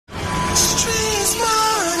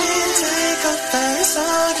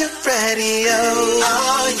your radio.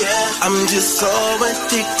 Oh yeah, I'm just so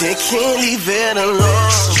addicted, can't leave it alone.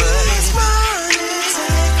 This morning,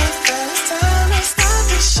 take the first time to start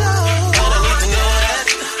the show. And I need to know that.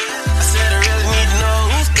 I said I really need to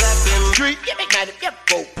know who's clapping. Street,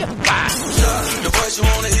 the voice you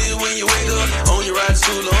wanna hear when you wake up. On your ride to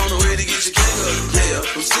school, on the way to get your cake up. Yeah,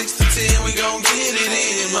 from 6 to 10, we gon' get it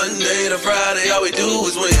in. Monday to Friday, all we do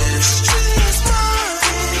is win.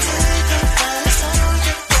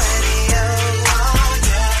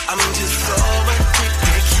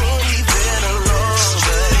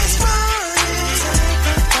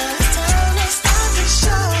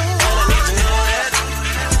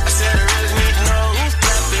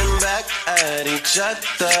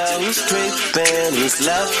 Who's creeping, who's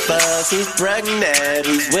lovers, who's pregnant,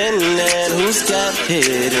 who's winning, who's got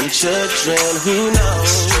hidden children, who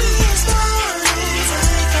knows?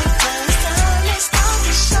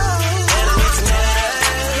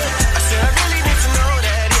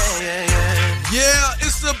 Yeah,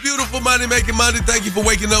 it's a beautiful Monday making Monday. Thank you for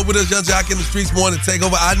waking up with us, Young Jock in the Streets Morning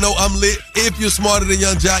Takeover. I know I'm lit. If you're smarter than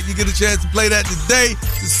Young Jock, you get a chance to play that today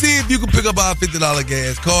to see if you can pick up our $50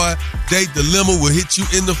 gas card. Date Dilemma will hit you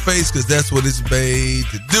in the face because that's what it's made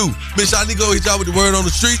to do. Miss Shanika hit y'all with the word on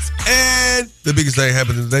the streets and the biggest thing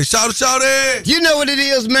happening today. Shout it. You know what it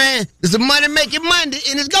is, man. It's a Money Making Monday,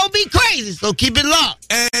 and it's going to be crazy, so keep it locked.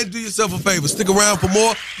 And do yourself a favor. Stick around for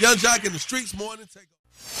more Young Jock in the Streets Morning Takeover.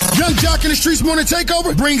 Young Jock in the Streets Morning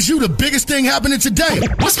Takeover brings you the biggest thing happening today.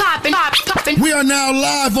 What's poppin'? We are now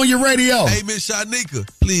live on your radio. Hey, Miss Shanika,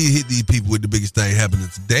 please hit these people with the biggest thing happening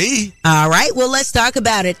today. All right, well, let's talk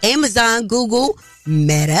about it. Amazon, Google,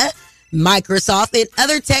 Meta, Microsoft, and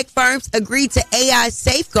other tech firms agreed to AI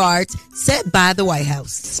safeguards set by the White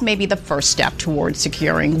House. This may be the first step towards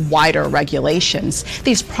securing wider regulations.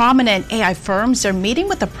 These prominent AI firms are meeting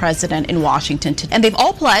with the president in Washington, and they've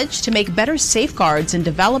all pledged to make better safeguards in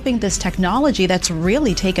developing this technology that's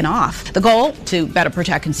really taken off. The goal, to better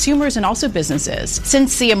protect consumers and also businesses.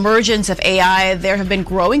 Since the emergence of AI, there have been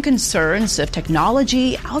growing concerns of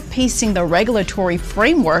technology outpacing the regulatory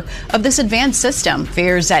framework of this advanced system.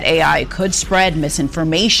 Fears that AI could spread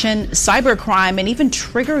misinformation, cybercrime, and even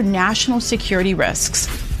trigger national security risks.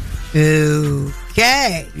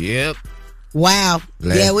 Okay. Yep. Wow. We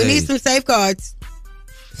need some safeguards.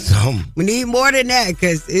 We need more than that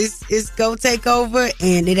because it's going to take over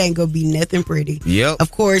and it ain't going to be nothing pretty. Yep. Of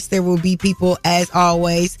course, there will be people, as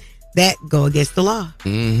always, that go against the law.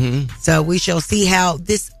 Mm-hmm. So we shall see how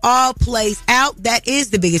this all plays out. That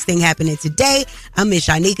is the biggest thing happening today. I'm Miss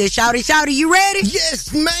Shanika. Shouty, you ready?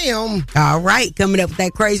 Yes, ma'am. All right, coming up with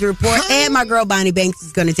that crazy report. And my girl Bonnie Banks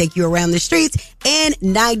is going to take you around the streets in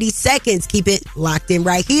 90 seconds. Keep it locked in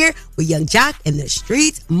right here with Young Jock and the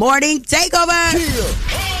Streets Morning Takeover.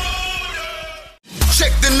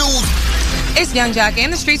 Check the news. It's Young Jock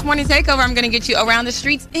and the Streets Morning Takeover. I'm going to get you around the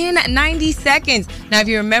streets in 90 seconds. Now, if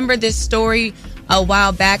you remember this story a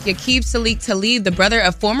while back, Aqib Salik Talib, the brother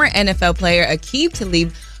of former NFL player Aqib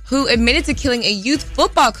Talib, who admitted to killing a youth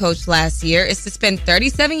football coach last year, is to spend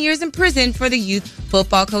 37 years in prison for the youth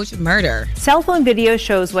football coach murder. Cell phone video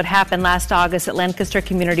shows what happened last August at Lancaster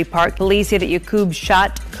Community Park. Police say that Aqib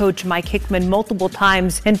shot coach Mike Hickman multiple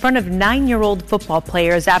times in front of 9-year-old football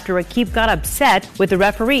players after Aqib got upset with the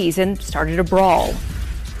referees and started a brawl.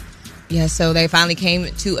 Yeah, so they finally came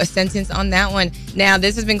to a sentence on that one. Now,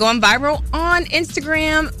 this has been going viral on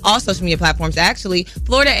Instagram, all social media platforms, actually.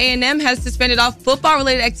 Florida A&M has suspended all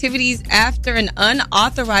football-related activities after an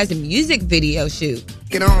unauthorized music video shoot.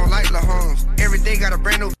 Get on like LaHomes. Every day got a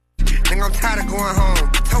brand new think I'm tired of going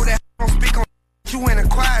home. Told that don't speak on you in a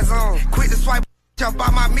quiet zone. Quit to swipe up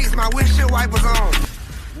by my mix, my windshield wipers on.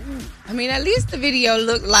 I mean, at least the video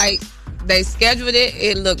looked like they scheduled it.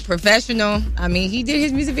 It looked professional. I mean, he did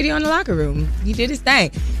his music video in the locker room. He did his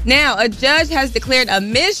thing. Now, a judge has declared a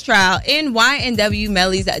mistrial in YNW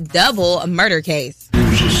Melly's double murder case.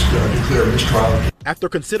 After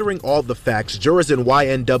considering all the facts, jurors in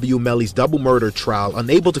YNW Melly's double murder trial,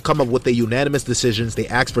 unable to come up with a unanimous decision, they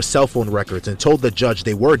asked for cell phone records and told the judge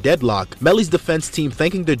they were deadlocked. Melly's defense team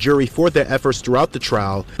thanking the jury for their efforts throughout the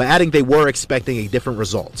trial, but adding they were expecting a different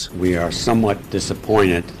result. We are somewhat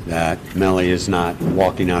disappointed that Melly is not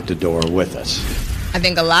walking out the door with us. I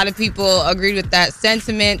think a lot of people agreed with that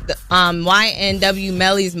sentiment. YNW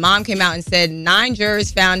Melly's mom came out and said 9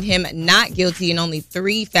 jurors found him not guilty and only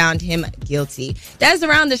 3 found him guilty. That's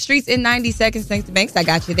around the streets in 90 seconds. Thanks to Banks, I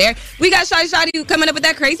got you there. We got Shotty coming up with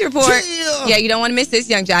that crazy report. Yeah, you don't want to miss this.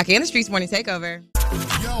 Young Jock and the Streets Morning Takeover.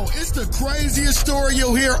 Yo, it's the the craziest story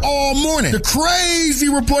you'll hear all morning. The crazy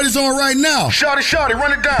report is on right now. Shawty,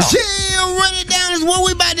 run it down. Yeah, run it down is what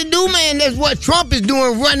we about to do, man. That's what Trump is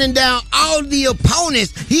doing, running down all the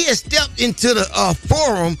opponents. He has stepped into the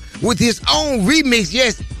forum with his own remix.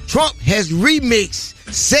 Yes, Trump has remixed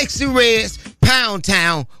Sexy Red's Pound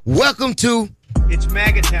Town. Welcome to... It's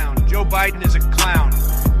MAGA Town. Joe Biden is a clown.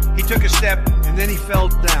 He took a step and then he fell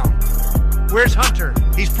down. Where's Hunter?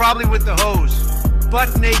 He's probably with the hose.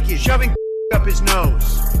 Butt naked, shoving up his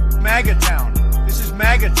nose. MAGA Town. This is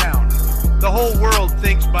MAGA Town. The whole world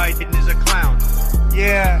thinks Biden is a clown.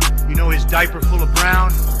 Yeah, you know his diaper full of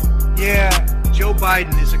brown. Yeah, Joe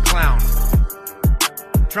Biden is a clown.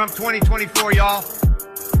 Trump 2024, y'all.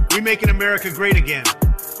 We making America great again.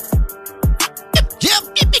 Yep,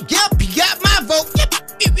 you got my vote. Yep,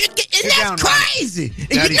 and that's crazy.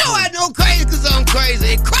 And you know I know crazy because I'm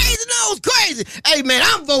crazy. And crazy knows crazy. Hey, man,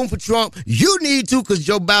 I'm voting for Trump. You need to because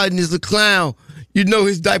Joe Biden is a clown. You know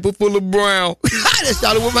his diaper full of brown. I just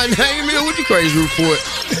started with my name here with the crazy report.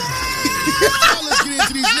 Now let's get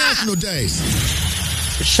into these national days.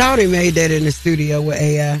 Shawty made that in the studio with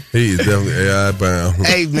AI. He is definitely AI bound.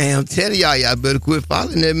 Hey, man, I'm telling y'all better quit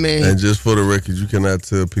following that man. And just for the record, you cannot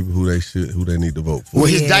tell people who they need to vote for. Well,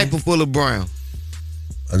 his diaper full of brown.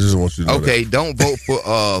 I just want you to know okay, that. Don't vote for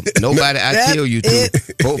nobody I tell you to.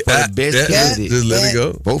 Vote for the best candidate. Just let it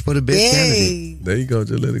go. Vote for the best candidate. There you go.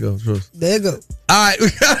 Just let it go. Trust. There you go. All right, we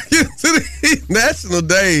got to get to the national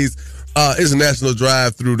days. It's a National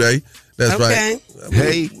Drive-Through Day. That's okay. Right.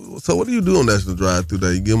 Hey, so what do you do on National Drive-Through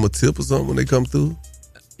Day? You give them a tip or something when they come through?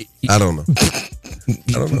 I don't know.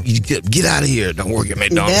 You get out of here. Don't work at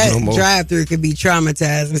McDonald's no more. Drive-through can be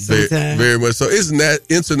traumatizing sometimes. Very much so. It's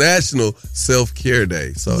International Self-Care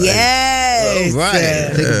Day. So yes. All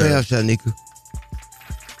right. Take a bath, Shanika.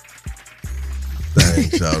 Dang,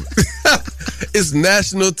 child. It's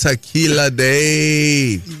National Tequila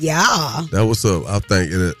Day. Yeah. That what's up. I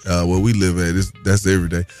think where we live at, that's every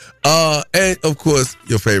day. And of course,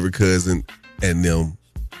 your favorite cousin and them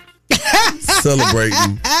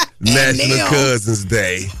celebrating National Cousins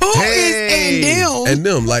Day. Who is and them? And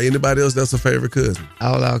them, like anybody else that's a favorite cousin.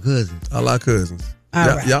 All our cousins. All our cousins.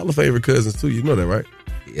 Right. Y'all are favorite cousins too. You know that, right?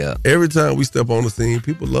 Yeah. Every time we step on the scene,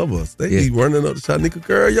 people love us. They be running up to Shanika,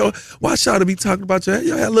 girl, yo, why Shawty be talking about your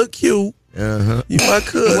hair look cute? Uh-huh. You my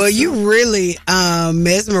cousin. Well, you really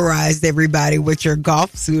mesmerized everybody with your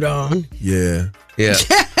golf suit on. Yeah. Yeah.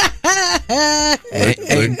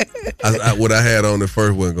 What I had on at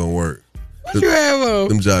first wasn't gonna work. What you have on?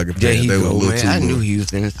 Them jogging pants, they were a little too little. I knew he was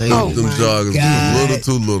finna say them joggers was a little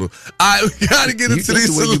too little. All right, we gotta get into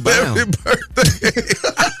these celebrity birthdays.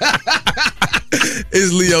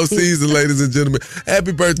 It's Leo season, ladies and gentlemen.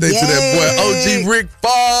 Happy birthday to that boy, OG Rick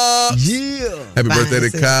Fox. Yeah. Happy birthday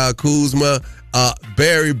to Kyle Kuzma,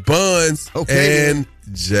 Barry Bonds, and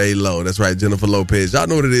J-Lo. That's right, Jennifer Lopez. Y'all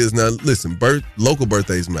know what it is now. Listen, local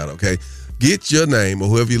birthdays matter, okay? Get your name or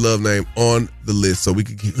whoever you love name on the list so we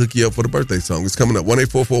can hook you up for the birthday song. It's coming up,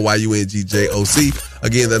 1-844-YUNGJOC.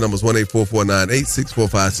 Again, that number's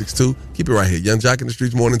 1-844-986-4562. Keep it right here. Young Jock in the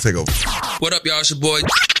Streets Morning Takeover. What up, y'all? It's your boy,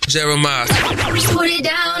 Jeremiah. Put it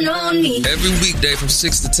down on me. Every weekday from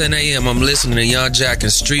 6 to 10 a.m., I'm listening to Young Jock in the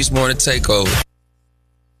Streets Morning Takeover.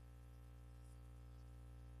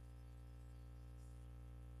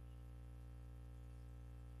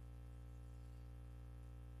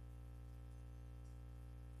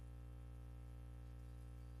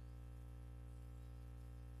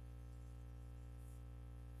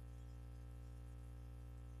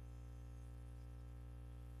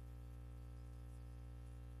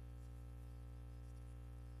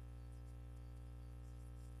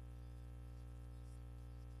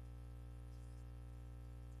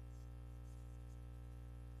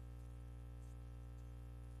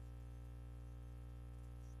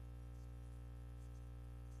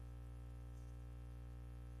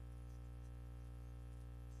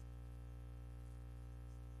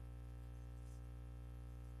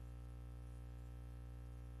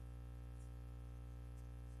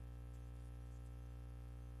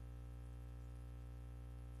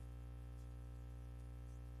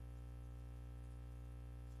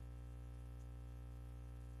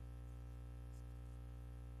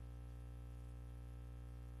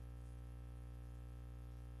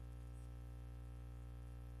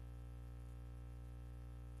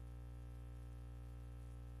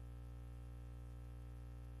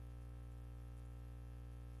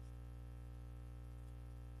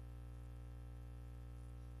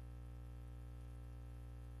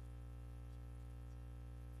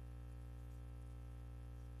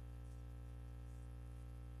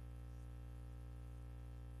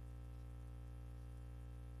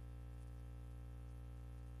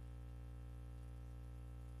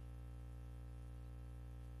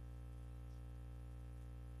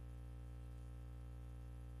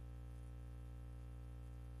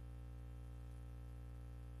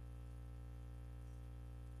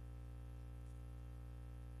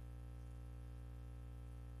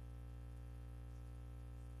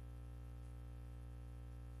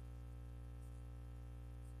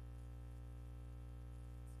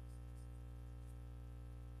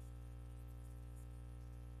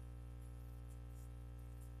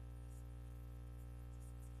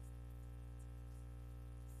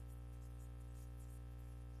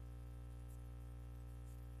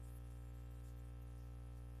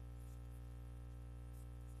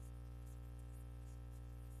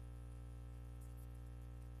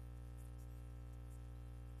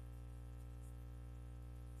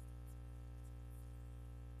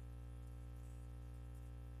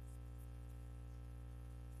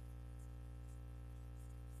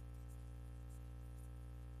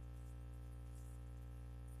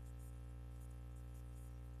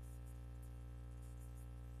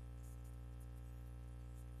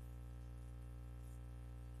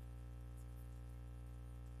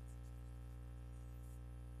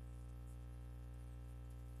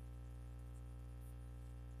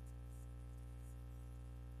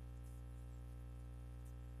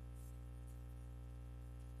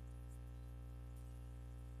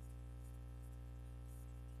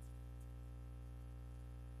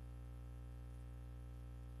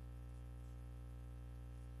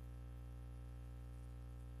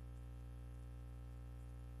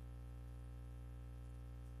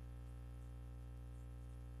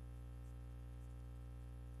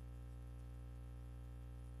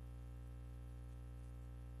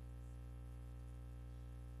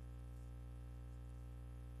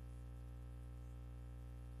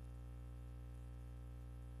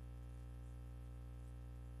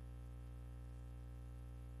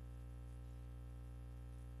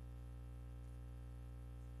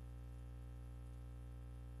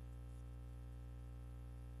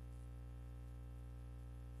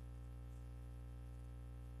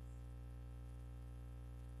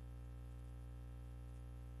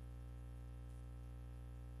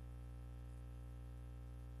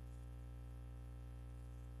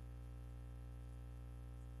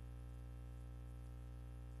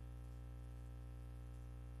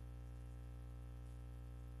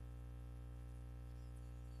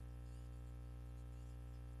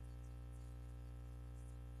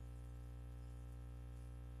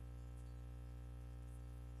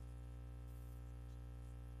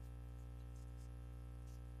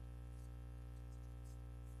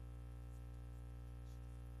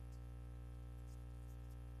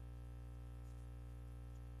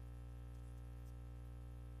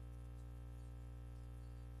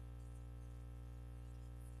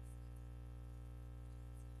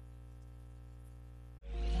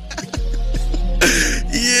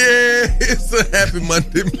 Yeah, it's a happy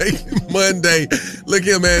Monday. Look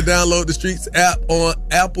here, man. Download the Streets app on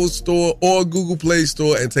Apple Store or Google Play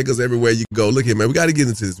Store and take us everywhere you go. Look here, man. We got to get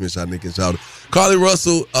into this, Miss Shanique and Shawty. Carly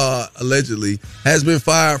Russell allegedly has been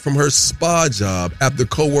fired from her spa job after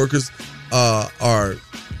coworkers are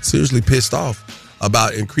seriously pissed off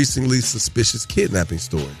about increasingly suspicious kidnapping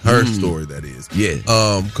story. Her story, that is. Yeah.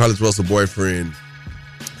 Carly Russell's boyfriend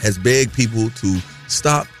has begged people to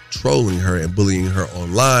stop trolling her and bullying her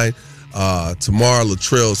online. Tamar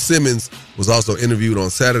Latrell Simmons was also interviewed on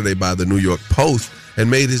Saturday by the New York Post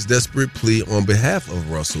and made his desperate plea on behalf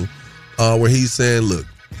of Russell, where he's saying, look,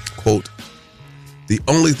 quote, "The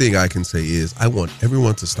only thing I can say is I want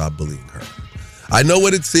everyone to stop bullying her. I know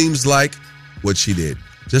what it seems like, what she did.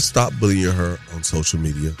 Just stop bullying her on social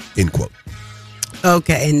media," end quote.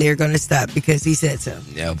 Okay, and they're going to stop because he said so.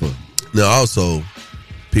 Never. Now, also,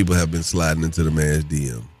 people have been sliding into the man's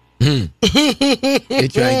DM. They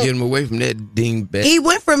try to get him away from that dingbat. He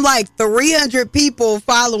went from like 300 people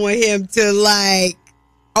following him to like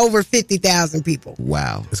over 50,000 people.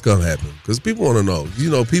 Wow. It's going to happen because people want to know.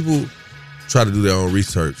 You know, people try to do their own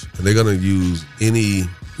research and they're going to use any,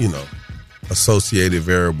 associated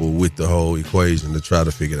variable with the whole equation to try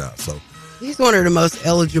to figure it out. So he's one of the most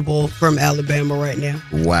eligible from Alabama right now.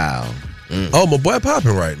 Wow. Oh, my boy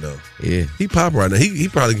popping right now. Yeah. He popping right now. He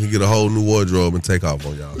probably can get a whole new wardrobe and take off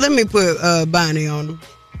on y'all. Let me put Bonnie on him.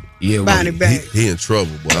 Yeah, Bonnie back. He in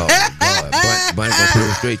trouble, boy. Oh, Bonnie gonna put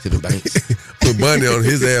him straight to the bank. Put Bonnie on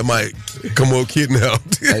his ass might come on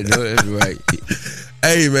kidnapped. I know that's right.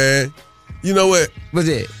 Hey, man. You know what? What's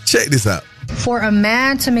that? Check this out. For a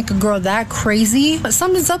man to make a girl that crazy,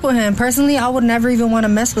 something's up with him. Personally, I would never even want to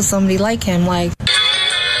mess with somebody like him. Like,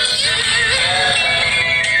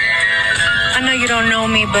 I know you don't know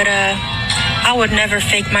me, but I would never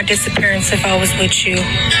fake my disappearance if I was with you.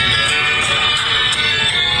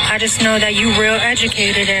 I just know that you real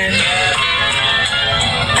educated and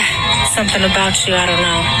something about you, I don't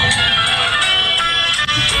know.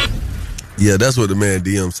 Yeah, that's what the man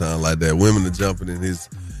DM sound like. That women are jumping in his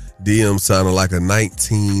DM sounding like a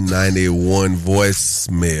 1991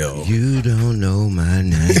 voicemail. You don't know my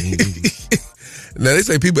name. Now, they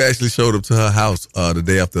say people actually showed up to her house the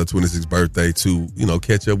day after her 26th birthday to,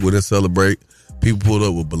 catch up with and celebrate. People pulled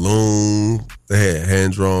up with balloons. They had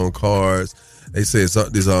hand-drawn cards. They said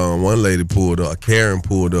this one lady pulled up, Karen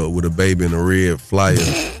pulled up with a baby in a red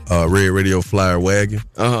radio flyer wagon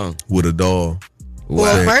with a doll.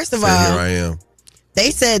 Well, first of all, here I am.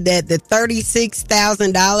 They said that the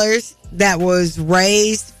 $36,000 that was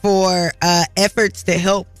raised for efforts to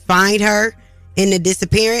help find her in the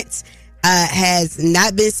disappearance has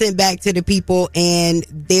not been sent back to the people, and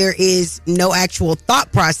there is no actual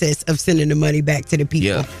thought process of sending the money back to the people.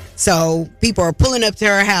 Yeah. So people are pulling up to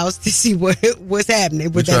her house to see what's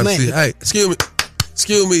happening with that money. Hey, excuse me.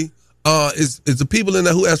 Is the people in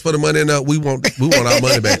there who asked for the money in there? We want our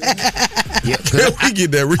money back. Yeah, we get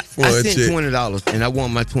that refund. I sent $20 and I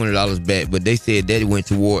want my $20 back, but they said that it went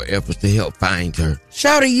toward efforts to help find her.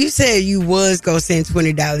 Shawty, you said you was gonna send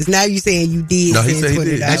 $20. Now you saying you did send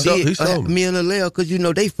 $20. I did. He sold me and Alea, because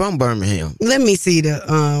they from Birmingham. Let me see the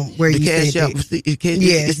where the you cash sent it.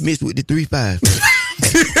 Yes. It's mixed with the 3-5.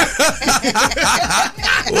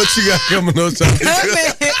 What you got coming on,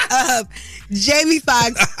 Shawty? Jamie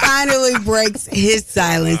Foxx finally breaks his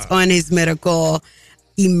silence on his medical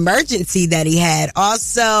emergency that he had.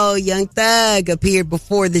 Also, Young Thug appeared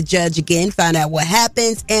before the judge again, found out what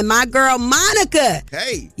happens, and my girl Monica.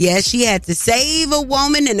 Hey. Yes, she had to save a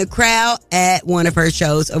woman in the crowd at one of her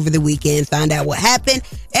shows over the weekend, found out what happened,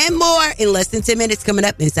 and more in less than 10 minutes coming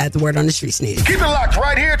up inside the Word on the Streets news. Keep it locked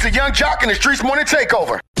right here to Young Jock and the Streets Morning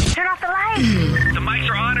Takeover. Turn off the lights. The mics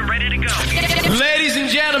are on and ready to go. Ladies and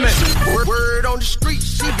gentlemen. Word on the street,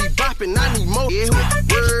 she be bopping, I need more. Yeah.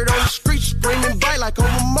 Word on the street, screaming bite like on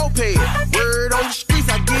a moped. Word on the streets,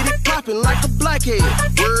 I get it popping like a blackhead.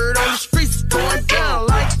 Word on the streets, going down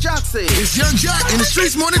like Jock said. It's Young Jock and the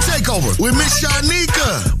Streets Morning Takeover with Miss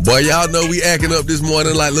Shanika. Boy, y'all know we acting up this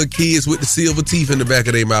morning like little kids with the silver teeth in the back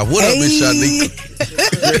of their mouth. What up, Miss Shanika?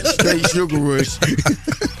 Straight sugar rush.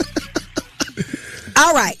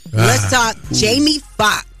 All right, let's talk Jamie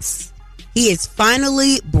Foxx. He has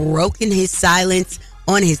finally broken his silence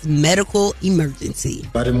on his medical emergency.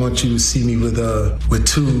 I didn't want you to see me with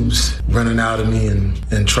tubes running out of me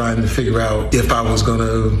and trying to figure out if I was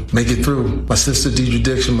gonna make it through. My sister Deidre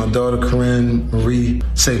Dixon, my daughter Corinne Marie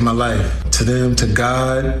saved my life. To them, to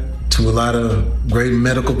God, to a lot of great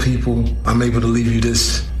medical people, I'm able to leave you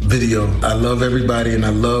this video. I love everybody and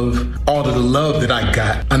I love all of the love that I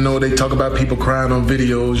got. I know they talk about people crying on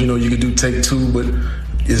videos, you can do take two, but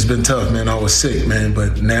It's been tough, man. I was sick, man,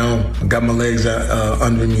 but now I got my legs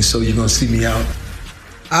under me, so you're going to see me out.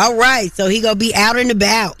 All right, so he going to be out and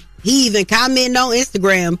about. He even commented on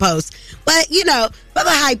Instagram posts. But, for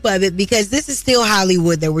the hype of it, because this is still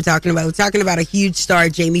Hollywood that we're talking about. We're talking about a huge star,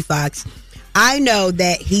 Jamie Foxx. I know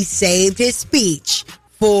that he saved his speech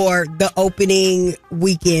for the opening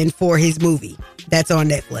weekend for his movie that's on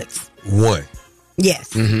Netflix. 1. Yes.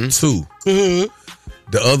 2.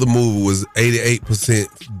 Mm-hmm. The other movie was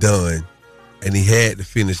 88% done, and he had to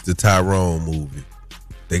finish the Tyrone movie.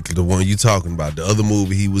 The one you talking about. The other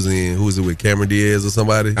movie he was in, who was it with, Cameron Diaz or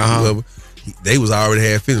somebody? Whoever. They was already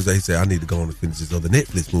had finished. He said, I need to go on and finish this other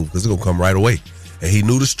Netflix movie because it's going to come right away. And he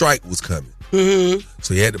knew the strike was coming. Mm-hmm.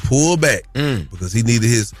 So he had to pull back because he needed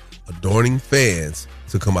his adoring fans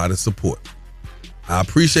to come out and support. I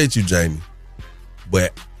appreciate you, Jamie,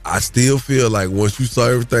 but I still feel like once you saw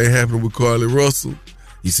everything happening with Carly Russell,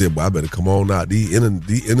 you said, well, I better come on out. The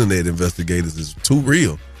internet investigators is too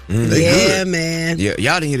real. They good. Man. Yeah,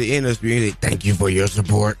 y'all didn't hear the industry. Thank you for your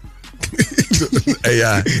support.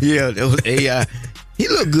 AI. Yeah, that was AI. He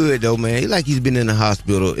looked good though, man. He like he's been in the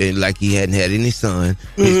hospital and like he hadn't had any sun.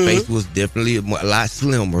 His face was definitely a lot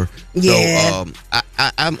slimmer. Yeah. So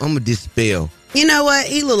I'm gonna dispel. You know what?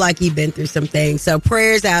 He looked like he'd been through some things. So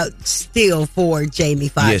prayers out still for Jamie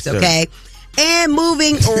Foxx, Yes, okay? And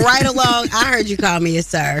moving right along, I heard you call me a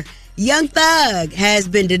sir. Young Thug has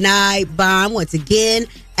been denied bond once again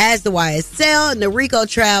as the YSL and the RICO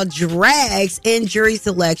trial drags and jury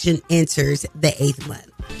selection enters the 8th month.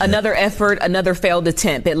 Another effort, another failed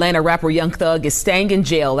attempt. Atlanta rapper Young Thug is staying in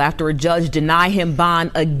jail after a judge denied him bond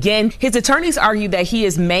again. His attorneys argue that he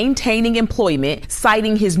is maintaining employment,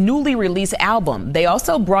 citing his newly released album. They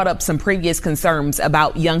also brought up some previous concerns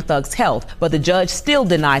about Young Thug's health, but the judge still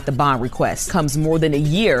denied the bond request. Comes more than a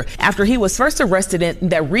year after he was first arrested in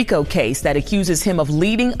that RICO case that accuses him of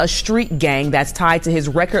leading a street gang that's tied to his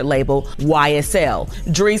record label YSL.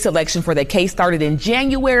 Jury selection for the case started in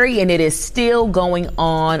January, and it is still going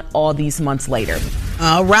on all these months later.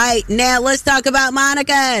 All right, now let's talk about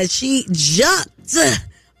Monica. She jumped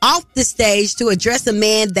off the stage to address a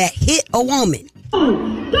man that hit a woman. Oh,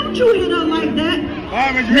 don't you hit her like that.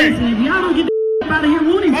 Listen, if y'all don't get the out of here, we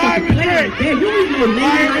won't even fucking play like that. You ain't no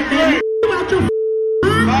lady like that. You out your mind?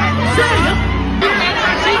 Say it.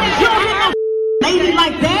 You don't hit no lady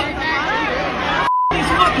like that. It's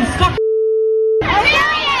fucking suck.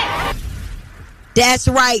 That's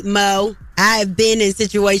right, Mo. I've been in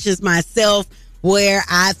situations myself where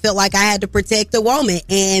I felt like I had to protect a woman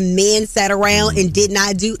and men sat around and did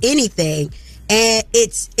not do anything. And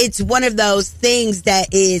it's one of those things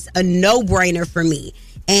that is a no-brainer for me.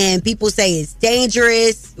 And people say it's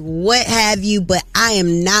dangerous, what have you, but I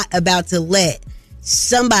am not about to let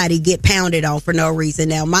somebody get pounded on for no reason.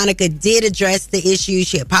 Now, Monica did address the issue.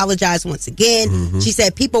 She apologized once again. She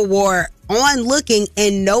said people were on looking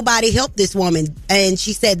and nobody helped this woman. And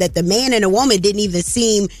she said that the man and the woman didn't even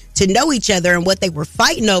seem to know each other, and what they were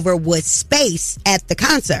fighting over was space at the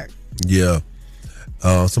concert. Yeah.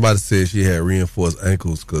 Somebody said she had reinforced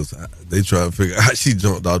ankles because they try to figure out how she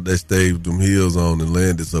jumped off that stage with them heels on and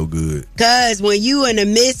landed so good. Because when you in the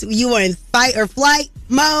midst, you are in fight or flight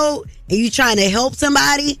mode and you trying to help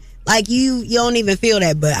somebody, like you don't even feel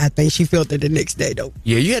that. But I think she felt it the next day though.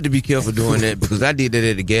 Yeah, you had to be careful doing that because I did that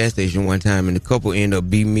at the gas station one time and the couple ended up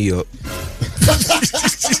beating me up.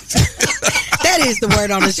 That is the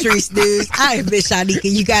word on the streets, dudes. I am Miss Shanika.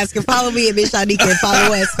 You guys can follow me at Miss Shanika and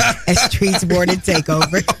follow us at Streets Morning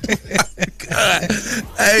Takeover.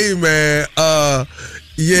 Hey, man.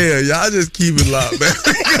 Yeah, y'all just keep it locked, man.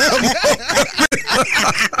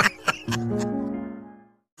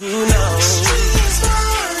 Who knows?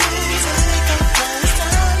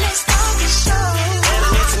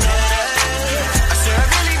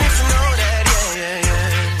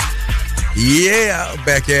 Yeah,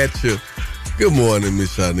 back at you. Good morning,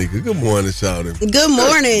 Miss Shanika. Good morning, Shawty. Good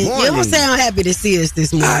morning. You don't sound happy to see us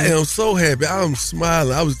this morning. I am so happy. I'm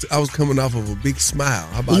smiling. I was coming off of a big smile.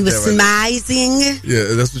 How about you that? You were smizing?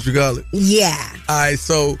 Yeah, that's what you call it? Yeah. All right,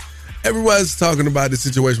 so everybody's talking about the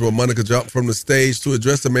situation where Monica jumped from the stage to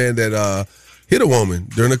address a man that hit a woman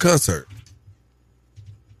during a concert.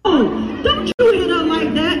 Oh, don't you hit her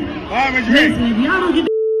like that. Listen, if y'all don't get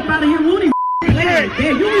the out of here, we won't even play like that.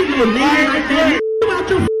 You ain't no lady like that. You out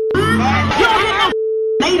your mind? You don't hit no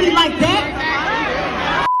lady like that.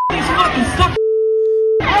 It's fucking suck.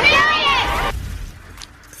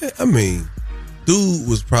 I mean, dude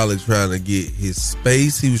was probably trying to get his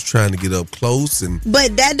space. He was trying to get up close, and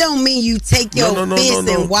but that don't mean you take your fist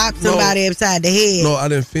and whop somebody upside the head. No, I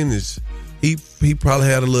didn't finish. He probably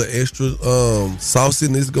had a little extra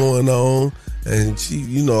sauciness going on, And she,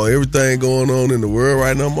 you know, everything going on in the world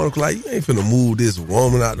right now, Monica, like, you ain't finna move this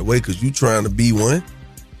woman out the way because you trying to be one.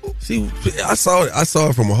 I saw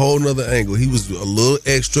it from a whole nother angle. He was a little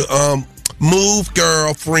extra, move,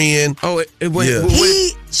 girlfriend. Oh,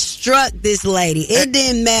 he struck this lady. It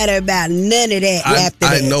didn't matter about none of that after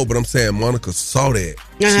that. I know, but I'm saying Monica saw that.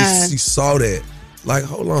 She saw that. Like,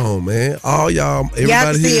 hold on, man. All y'all,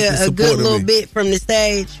 everybody here is a good little me. bit from the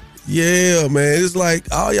stage. Yeah, man. It's like,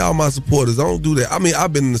 all y'all my supporters. Don't do that. I mean,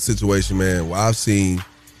 I've been in a situation, man, where I've seen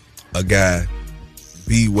a guy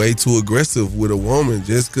be way too aggressive with a woman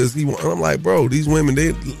just because I'm like, bro, these women,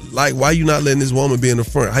 they like, why you not letting this woman be in the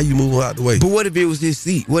front? How you move her out the way? But what if it was his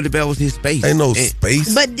seat? What if that was his space? Ain't no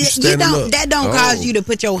space. But that don't cause you to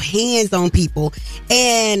put your hands on people.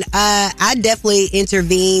 And I definitely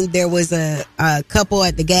intervened. There was a couple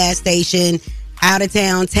at the gas station, out of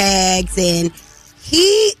town tags, and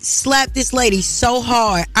he slapped this lady so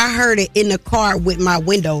hard, I heard it in the car with my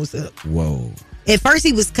windows up. Whoa. At first,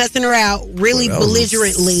 he was cussing her out really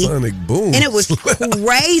belligerently. Sonic boom. And it was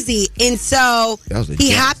crazy. And so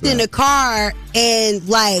he hopped in the car and,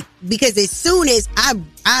 like, because as soon as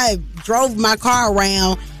I drove my car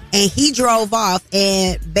around and he drove off,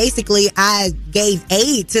 and basically I gave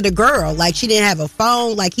aid to the girl. Like, she didn't have a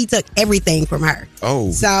phone. Like, he took everything from her. Oh.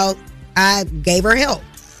 So I gave her help.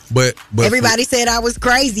 But everybody said I was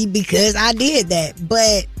crazy because I did that.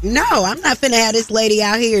 But no, I'm not finna have this lady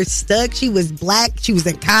out here stuck. She was black. She was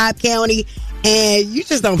in Cobb County. And you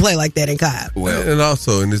just don't play like that in Cobb. Well, and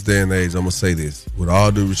also in this day and age, I'm going to say this. With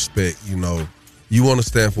all due respect, you know, you want to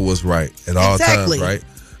stand for what's right at all times, right?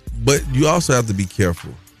 But you also have to be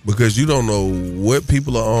careful because you don't know what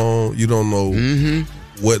people are on. You don't know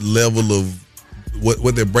what level of,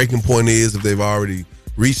 what their breaking point is, if they've already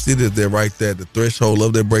reached it, if they're right there at the threshold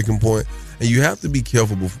of their breaking point. And you have to be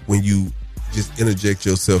careful when you just interject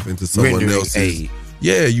yourself into someone else's aid.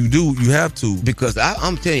 Yeah, you do. You have to. Because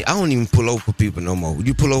I'm telling you, I don't even pull over for people no more.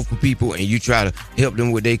 You pull over for people and you try to help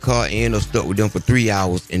them with their car and end up stuck with them for 3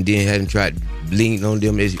 hours and then have them try to lean on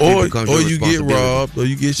them. Or you get robbed or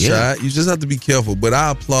you get shot. You just have to be careful. But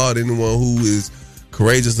I applaud anyone who is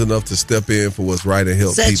courageous enough to step in for what's right and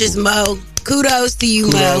help people. Such as Mo. Kudos to you,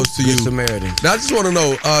 Mo. Kudos to you. Samaritan. Now, I just want to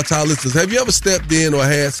know, to our listeners, have you ever stepped in or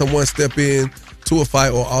had someone step in to a fight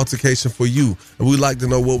or altercation for you? And we'd like to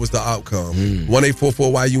know what was the outcome.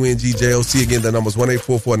 1-844-YUNG-JOC. Again, the number's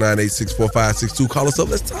 1-844-986-4562. Call us up.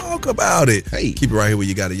 Let's talk about it. Hey. Keep it right here where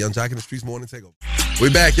you got it. Young Jock in the Streets Morning Takeover. We're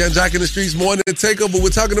back. Young Jock in the Streets Morning Takeover. We're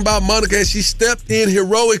talking about Monica as she stepped in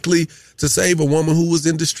heroically to save a woman who was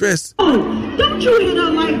in distress. Oh, don't you hit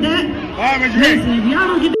up like that. Listen, if y'all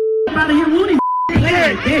don't get the out of here, Mooney play like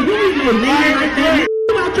that. You need to lady like that.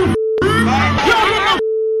 You out your mind? You don't hit no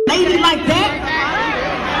lady like that.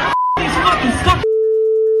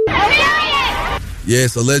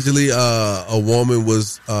 Yes, allegedly a woman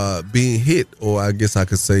was being hit, or I guess I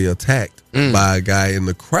could say attacked by a guy in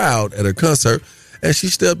the crowd at a concert, and she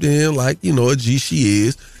stepped in like, you know, a G she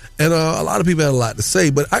is. And a lot of people had a lot to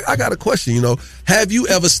say, but I got a question, you know. Have you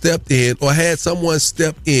ever stepped in or had someone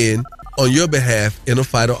step in on your behalf in a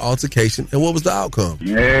fight or altercation, and what was the outcome?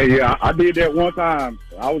 Yeah, I did that one time.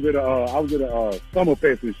 I was at a summer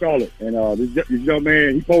fest in Charlotte, and this young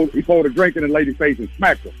man, he poured a drink in the lady's face and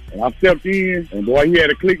smacked her. And I stepped in, and boy, he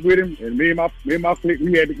had a clique with him, and me and my clique,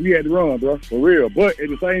 we had to run, bro, for real. But at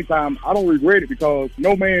the same time, I don't regret it because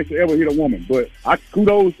no man should ever hit a woman. But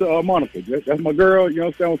kudos to Monica. That's my girl. You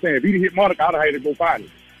know what I'm saying? If he'd hit Monica, I'd have had to go fight her.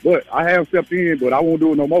 But I have stepped in, but I won't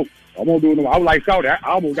do it no more. I won't do it no more. I was like Shawty. I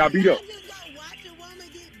almost got beat up.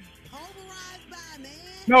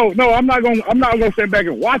 No, I'm not gonna sit back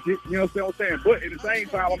and watch it. You know what I'm saying? But at the same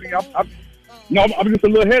time, I mean, I'm just a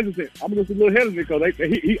little hesitant. Because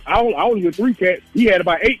I was with 3 cats. He had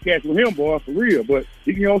about 8 cats with him, boy, for real. But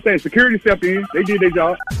you know what I'm saying? Security stepped in. They did their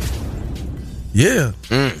job. Yeah,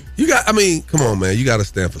 come on, man. You got to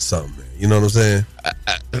stand for something, man. You know what I'm saying?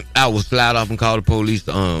 I was flat off and call the police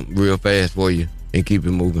real fast for you. And keep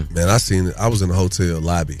it moving. Man, I seen it. I was in the hotel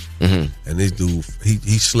lobby, and this dude,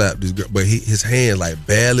 he slapped this girl, but his hand like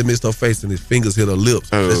barely missed her face, and his fingers hit her lips.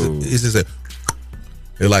 Oh. It's just I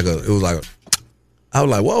was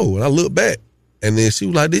like, whoa, and I looked back, and then she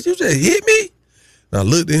was like, did you just hit me? And I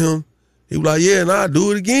looked at him. He was like, yeah, and I'll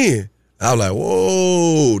do it again. I was like,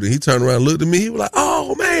 whoa. Then he turned around and looked at me. He was like,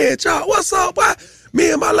 oh man, Charles, what's up? Why?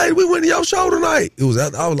 Me and my lady, we went to your show tonight. I was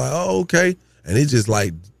like, oh, okay. And it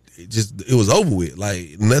was over with.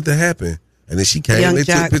 Like, nothing happened. And then she came and they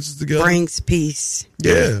took pictures together. Brings peace.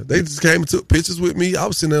 Yeah, they just came and took pictures with me. I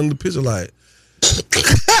was sitting there in the picture like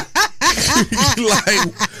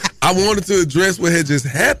I wanted to address what had just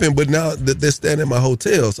happened, but now that they're staying at my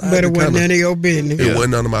hotel, so but it wasn't none of your business. It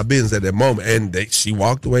wasn't none of my business at that moment. And she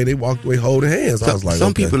walked away. They walked away holding hands. I was like,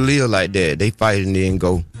 some people live like that. They fight and then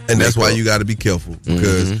go. And that's why you got to be careful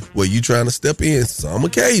because when you trying to step in, some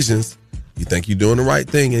occasions you think you're doing the right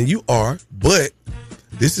thing, and you are, but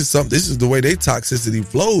this is the way they toxicity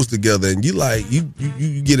flows together, and you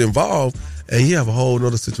get involved. And you have a whole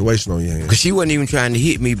nother situation on your hands. Because she wasn't even trying to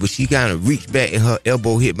hit me, but she kind of reached back and her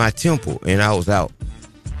elbow hit my temple, and I was out.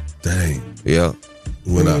 Dang. Yeah.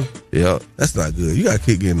 Went out. Yeah. That's not good. You got to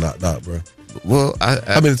keep getting knocked out, bro. Well,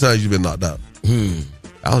 how many times you been knocked out? I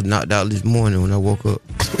was knocked out this morning when I woke up.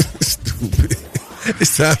 Stupid.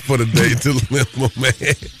 It's time for the Day Dilemma, man.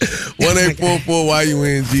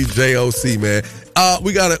 1-844-YUNG-JOC, man.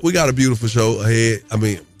 We got a beautiful show ahead. I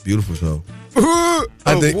mean, beautiful show.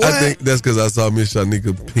 I think that's because I saw Miss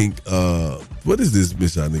Shanika Pink. What is this,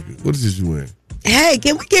 Miss Shanika? What is this you wearing? Hey,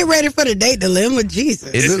 can we get ready for the Date Dilemma?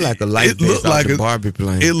 Jesus. It looked like a light vest off the Barbie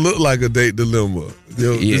plane. It looked like a Date Dilemma.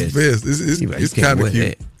 Yo, yes. This vest, it's kind of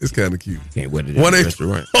cute. It's kind of cute. Can't wear it at the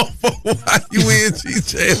restaurant.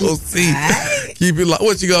 YUNG-JOC. Keep it like,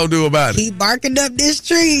 what you gonna do about it? Keep barking up this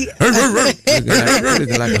tree.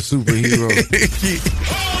 looking like a superhero.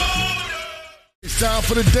 It's time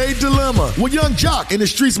for the Day Dilemma with Young Jock in the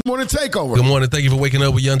Streets Morning Takeover. Good morning. Thank you for waking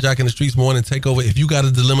up with Young Jock in the Streets Morning Takeover. If you got a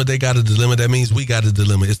dilemma, they got a dilemma. That means we got a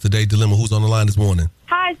dilemma. It's the Day Dilemma. Who's on the line this morning?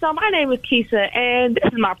 Hi, so my name is Keisha, and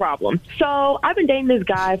this is my problem. So I've been dating this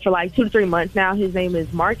guy for like 2 to 3 months now. His name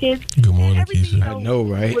is Marcus. Good morning, Keisha. I know,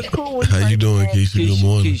 right? Cool. How you doing, Keisha? Good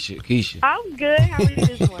morning. Keisha. I'm good. How are you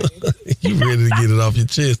this morning? You ready to get it off your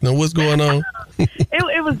chest. Now, what's going on?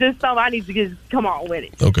 It was just something I need to just come on with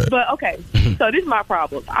it. Okay. But, okay, so this is my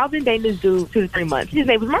problem. I've been dating this dude 2 to 3 months. His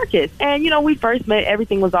name was Marcus. And, we first met.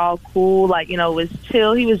 Everything was all cool. Like, it was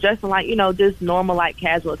chill. He was dressing like, just normal, like,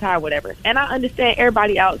 casual attire, whatever. And I understand everybody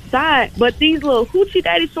outside, but these little hoochie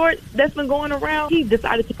daddy shorts that's been going around, he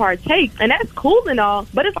decided to partake. And that's cool and all,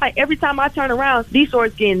 but it's like every time I turn around, these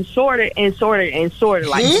shorts getting shorter and shorter and shorter.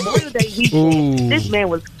 Like, Memorial Day weekend, this man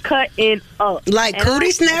was cutting up. Like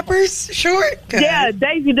cootie snappers short? Yeah,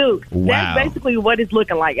 Daisy Duke. Wow. That's basically what it's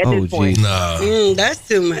looking like at this point. Nah. That's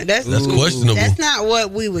too much. That's questionable. That's not what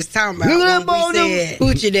we was talking about when we said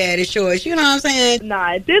hoochie daddy shorts. You know what I'm saying?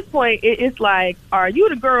 Nah, at this point, it's like, are you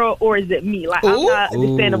the girl or is it me? Like, I'm not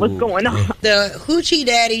understanding what's going on. The hoochie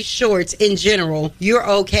daddy shorts in general, you're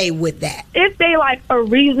okay with that? If they like a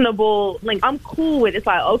reasonable, like, I'm cool with it. It's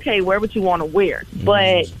like, okay, wear what you want to wear.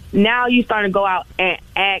 But now you starting to go out and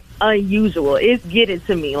act unusual. It's getting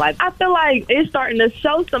to me. Like, I feel like it's starting to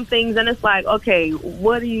show some things, and it's like, okay,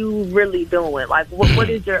 what are you really doing? Like, what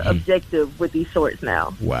is your objective with these shorts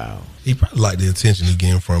now? Wow. He probably like the attention he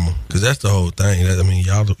getting from him, because that's the whole thing. I mean,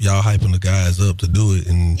 y'all hyping the guys up to do it,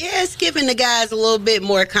 and yeah, it's giving the guys a little bit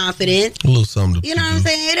more confidence. A little something. You know what I'm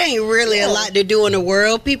saying? It ain't really a lot to do in the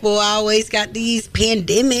world. People always got these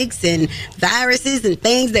pandemics and viruses and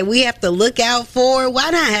things that we have to look out for. Why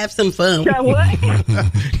not have some fun?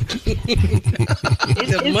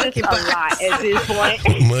 It's monkey just a lot at this point.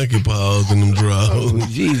 Monkey paws in them drawers. Oh,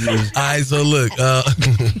 Jesus. All right, so look,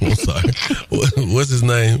 I'm sorry. What's his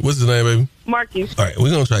name? What's his name, baby? Marcus. All right, we're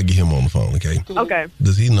going to try to get him on the phone, okay? Okay.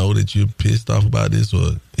 Does he know that you're pissed off about this,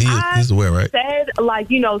 or he's aware, right? Said, like,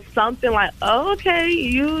 something like, oh, okay,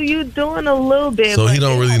 you doing a little bit. So he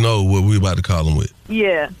don't really know what we're about to call him with.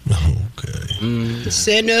 Yeah. Okay.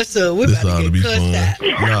 Send us up. We're This about ought to to be get cussed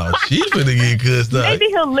fun. out. No, she's finna get cussed out. Maybe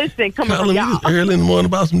he'll listen coming Call from him y'all. early in the morning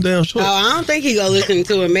about some damn shorts. Oh, I don't think he gonna listen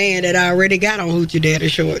to a man that already got on hoochie daddy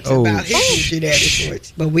shorts about his hoochie daddy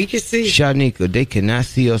shorts. But we can see. Shanika, they cannot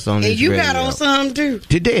see us on this And you radio. got on some too.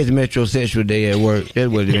 Today is Metrosexual Day at work.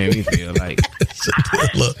 That's what it made me feel like.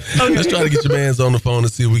 Look, let's try to get your mans on the phone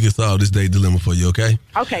and see if we can solve this day dilemma for you, okay?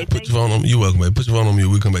 Okay. Put your phone on. You're welcome, baby. Put your phone on mute.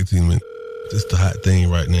 We'll come back to you in a minute. This is the hot thing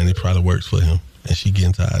right now, and it probably works for him. And she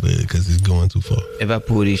getting tired of it because it's going too far. If I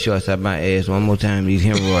pull these shorts out my ass one more time, these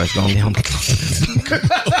hemorrhoids gonna help me.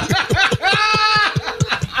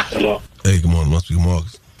 Hello. Hey, good morning. Must be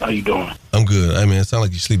Marcus. How you doing? I'm good. Hey, man, it sound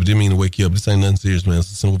like you sleeping. Didn't mean to wake you up. This ain't nothing serious, man.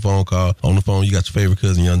 It's a simple phone call. On the phone, you got your favorite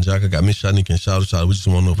cousin, Young Jock. I got Miss Shanika and Shawty. We just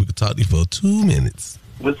want to know if we could talk to you for 2 minutes.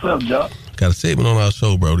 What's up, Jock? Got a segment on our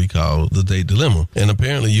show, Brody, called The Date Dilemma. And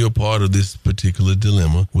apparently you're part of this particular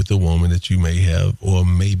dilemma with a woman that you may have or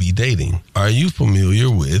may be dating. Are you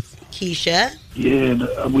familiar with Keisha?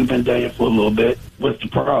 Yeah, we've been dating for a little bit. What's the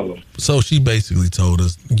problem? So she basically told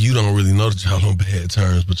us, you don't really know that y'all on bad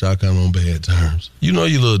terms, but y'all kind of on bad terms. You know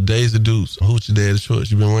your little Daisy Dukes, hoochie daddy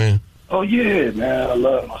shorts you been wearing? Oh, yeah, man. I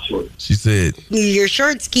love my shorts. She said, your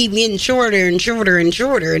shorts keep getting shorter and shorter and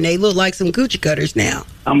shorter, and they look like some coochie cutters now.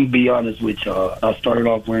 I'm going to be honest with y'all. I started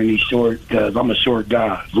off wearing these shorts because I'm a short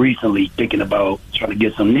guy. Recently thinking about trying to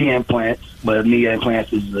get some knee implants, but knee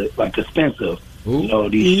implants is like expensive. Ooh. So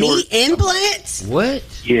these shorts, knee implants? What?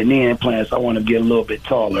 Yeah, knee implants. I want to get a little bit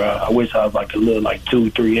taller. I wish I was like a little, like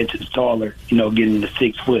 2-3 inches taller, getting in the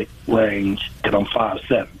 6 foot range because I'm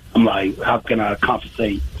 5'7". I'm like, how can I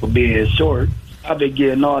compensate for being short? I've been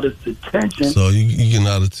getting all this attention. So you getting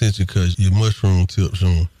all the attention because your mushroom tips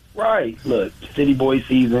showing. Right. Look, City Boy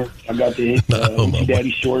season. I got the Hoochie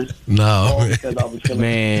Daddy shorts. No,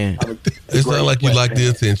 man. It's not like you like the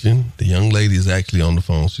attention. The young lady is actually on the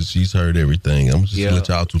phone. She's heard everything. I'm just gonna let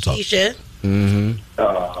y'all two talk. Keisha.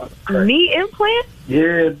 Knee implant?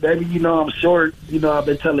 Yeah, baby, I'm short. I've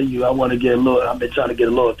been telling you I've been trying to get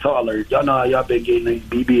a little taller. Y'all know how y'all been getting these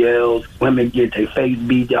BBLs. Women get their face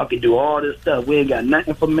beat. Y'all can do all this stuff. We ain't got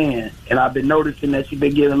nothing for men. And I've been noticing that you've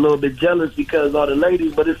been getting a little bit jealous because all the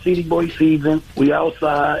ladies, but it's City Boy season. We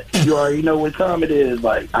outside. You already know what time it is.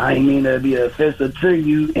 Like, I ain't mean to be offensive to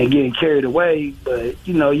you and getting carried away, but,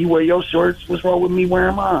 you wear your shorts. What's wrong with me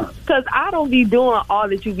wearing mine? Because I don't be doing all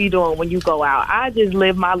that you be doing when you go out. I just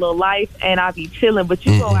live my little life and I be chilling, but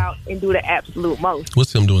you go out and do the absolute most.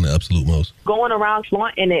 What's him doing the absolute most? Going around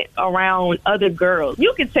flaunting it around other girls.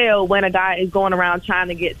 You can tell when a guy is going around trying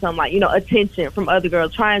to get some, attention from other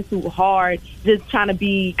girls, trying too hard, just trying to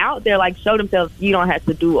be out there, show themselves. You don't have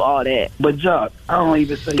to do all that. But, Jock, I don't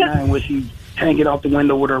even say nothing when she's hanging out the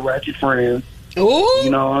window with her ratchet friends. Ooh.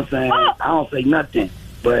 You know what I'm saying? I don't say nothing.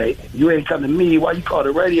 But you ain't come to me. Why you call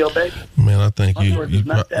the radio, baby? Man, I think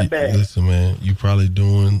not that bad. Listen, man, you probably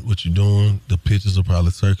doing what you're doing. The pictures are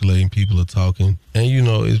probably circulating. People are talking. And,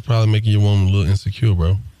 it's probably making your woman a little insecure,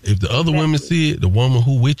 bro. If the other women see it, the woman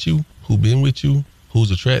who with you, who been with you, who's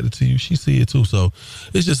attracted to you, she see it too. So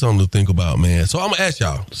it's just something to think about, man. So I'm going to ask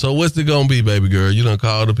y'all. So what's it going to be, baby girl? You done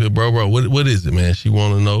called up here, bro. What is it, man? She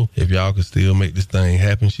want to know if y'all can still make this thing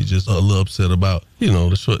happen. She just a little upset about,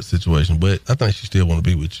 the short situation. But I think she still want to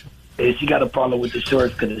be with you. If she got a problem with the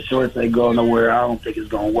shorts because the shorts ain't going nowhere, I don't think it's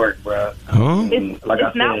going to work, bro. Unless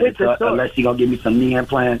she going to give me some knee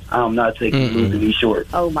implants, I'm not losing these shorts.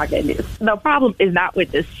 Oh, my goodness. The problem is not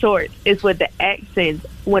with the shorts. It's with the accents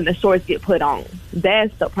when the shorts get put on.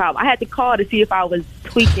 That's the problem. I had to call to see if I was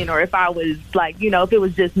tweaking or if I was, if it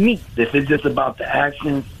was just me. If it's just about the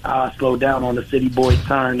accents, I'll slow down on the City Boy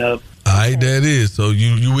turn up. All right, that is. So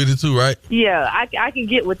you with it too, right? Yeah, I can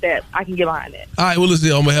get with that. I can get behind that. All right, well, let's see.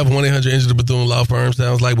 I'm going to have 1-800-INJURED Bethune Law Firm.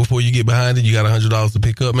 Sounds like before you get behind it, you got $100 to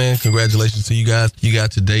pick up, man. Congratulations to you guys. You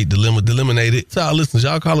got your date eliminated. So, listeners,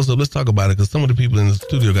 y'all call us up. Let's talk about it because some of the people in the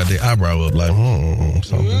studio got their eyebrow up like,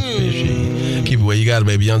 something fishy. Keep it where you got it,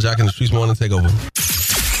 baby. Young Jock in the Streets Morning Takeover.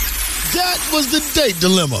 That was the date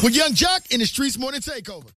dilemma with Young Jock in the Streets Morning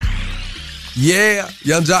Takeover. Yeah,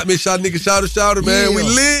 Young Jock, Miss Shot, nigga, shout, man. We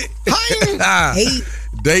lit.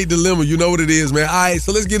 Date dilemma, you know what it is, man. All right,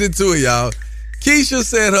 so let's get into it, y'all. Keisha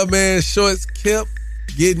said her man shorts kept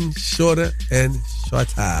getting shorter and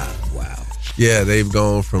shorter. Wow. Yeah, they've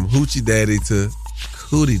gone from hoochie daddy to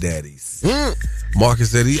cootie daddies.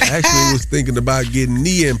 Marcus said he actually was thinking about getting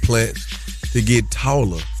knee implants to get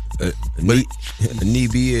taller. Knee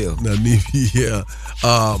BL. No, knee BL.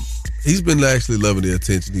 He's been actually loving the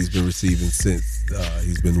attention he's been receiving since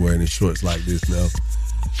he's been wearing his shorts like this now.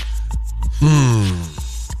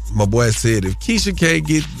 My boy said if Keisha can't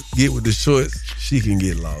get with the shorts, she can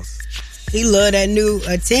get lost. He love that new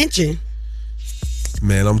attention.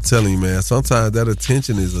 Man, I'm telling you, man, sometimes that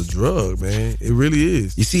attention is a drug, man. It really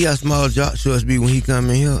is. You see how small Jock shorts be when he come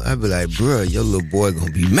in here? I be like, bruh, your little boy gonna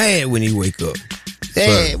be mad when he wake up.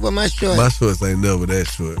 Hey, where my shorts? My shorts ain't never that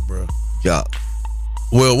short, bro. Jock.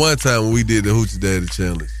 Well, one time when we did the Hoochie Daddy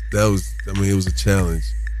Challenge, it was a challenge.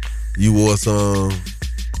 You wore some,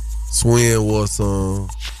 Swin wore some,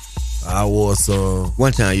 I wore some.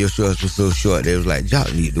 One time your shorts were so short, they was like,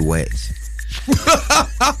 Jock need the wax.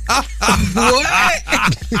 What?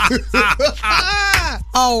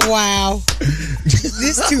 Oh, wow.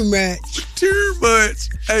 This too much. Too much.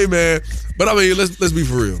 Hey, man. But I mean, let's be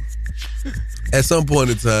for real. At some point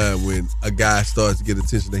in time when a guy starts to get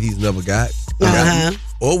attention that he's never got,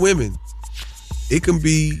 or women, it can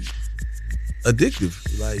be addictive.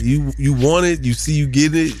 Like you want it, you see you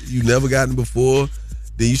get it, you never gotten it before,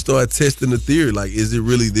 then you start testing the theory. Like, is it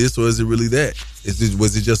really this or is it really that?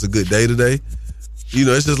 Was it just a good day today?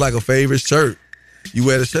 It's just like a favorite shirt. You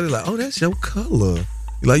wear the shirt, like, oh, that's your color.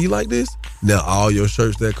 You like this? Now all your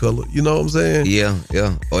shirts that color. You know what I'm saying? Yeah.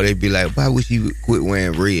 Or they be like, why wish you quit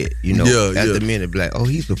wearing red? After a minute, be like, oh,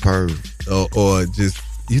 he's a perv. Or just,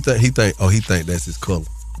 he think that's his color.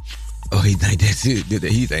 Oh, he think that's it.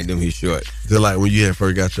 He think them his short. Just like when you had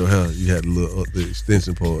first got your hair, you had the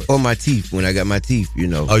extension part. Or my teeth. When I got my teeth, you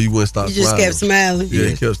know. Oh, you wouldn't stop You just kept smiling.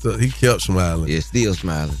 Yeah, Yes. he kept smiling. Yeah, still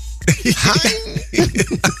smiling.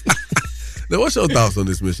 Now, what's your thoughts on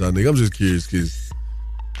this, Miss Shanique? I'm just curious because,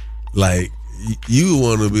 like, you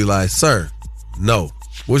want to be like, sir, no.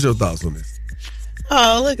 What's your thoughts on this?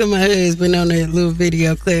 Oh, look at my husband on that little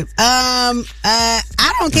video clip. I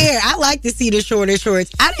don't care. I like to see the shorter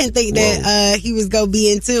shorts. I didn't think that he was going to be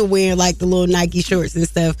into wearing like the little Nike shorts and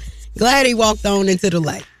stuff. Glad he walked on into the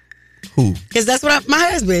light. Who? Because that's what my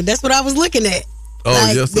husband, that's what I was looking at. Oh,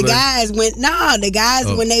 like, yesterday? The guys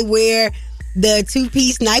when they wear the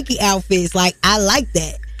 2-piece Nike outfits, like I like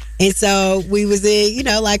that. And so we was in,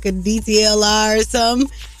 like a DTLR or something.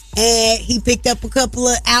 And he picked up a couple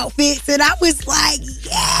of outfits, and I was like,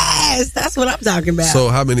 yes, that's what I'm talking about. So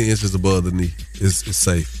how many inches above the knee is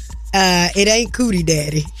safe? It ain't cootie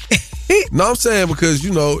daddy. No, I'm saying because,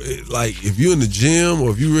 like if you're in the gym or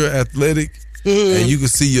if you're real athletic and you can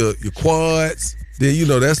see your quads, then,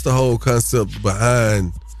 that's the whole concept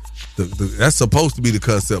behind, that's supposed to be the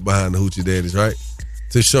concept behind the hoochie daddies, right?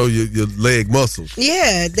 To show your leg muscles.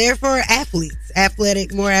 Yeah, they're for athletes.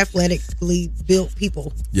 More athletically built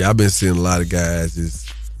people. Yeah, I've been seeing a lot of guys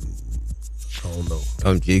just, I don't know.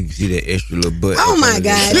 You can see that extra little butt. Oh my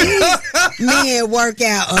God. These men work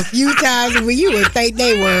out a few times when you would think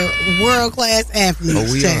they were world-class athletes.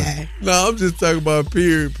 Oh, we are. No, I'm just talking about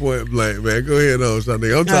period point blank, man. Go ahead on,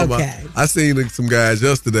 Shanique. I'm talking about, I seen some guys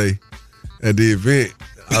yesterday at the event.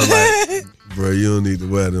 I was like, bro, you don't need to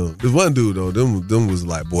wear them. There's one dude though, them was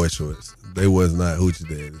like boy shorts. They was not hoochie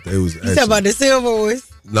daddies. They was You talking about the silver ones?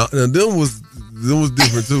 No, them was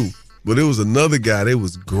different too. But it was another guy, they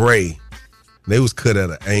was gray. They was cut at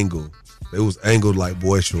an angle. They was angled like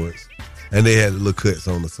boy shorts. And they had the little cuts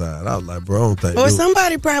on the side. I was like, bro, I don't think. Or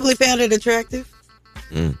somebody probably found it attractive.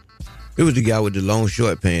 It was the guy with the long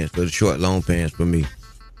short pants, or the short long pants for me.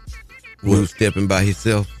 Who was stepping by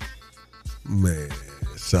himself. Man.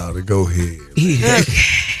 Shout go ahead. His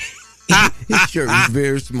shirt was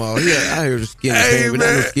very small. Yeah, I heard a skinny pants, but not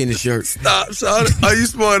no skinny shirt. Stop, Sean. Are you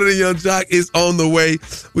smarter than Young Jock? It's on the way.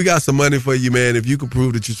 We got some money for you, man. If you can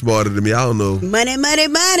prove that you're smarter than me, I don't know. Money.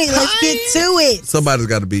 Let's get to it. Somebody's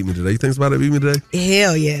got to beat me today. You think somebody beat me today?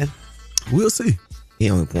 Hell yeah. We'll see. He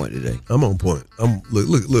on point today. I'm on point.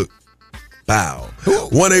 Look. Bow.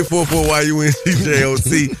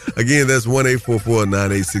 1-844-YUNCJOC. Again, that's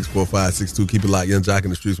 1-844-986-4562. Keep it locked. Young Jock in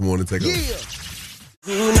the Streets Morning Take over.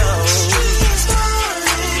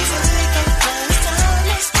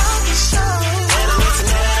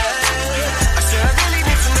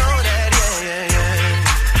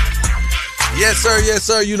 Yes,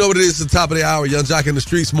 sir. You know what it is. The top of the hour. Young Jock in the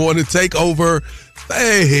Streets Morning Takeover.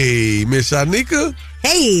 Hey, Miss Shanika.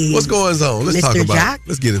 Hey. What's going on? Let's talk about Jock. it.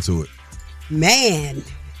 Let's get into it. Man,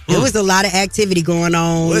 there was a lot of activity going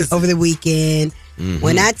on over the weekend.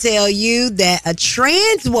 When I tell you that a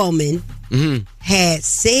trans woman had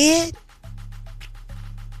said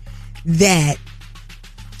that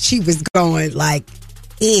she was going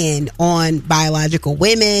in on biological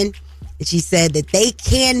women, and she said that they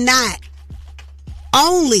cannot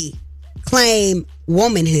only claim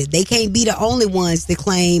womanhood. They can't be the only ones to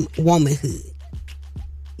claim womanhood.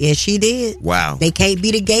 Yes, she did. Wow. They can't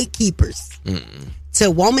be the gatekeepers to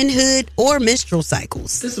womanhood or menstrual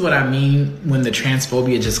cycles. This is what I mean when the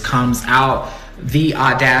transphobia just comes out. The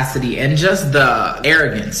audacity and just the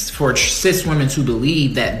arrogance for cis women to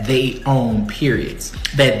believe that they own periods,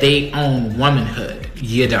 that they own womanhood.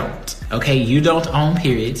 You don't. Okay, you don't own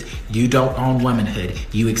periods. You don't own womanhood.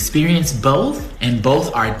 You experience both, and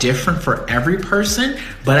both are different for every person.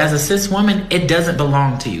 But as a cis woman, it doesn't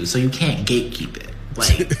belong to you, so you can't gatekeep it.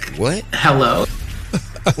 What? Hello?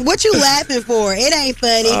 What you laughing for? It ain't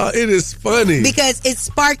funny. It is funny. Because it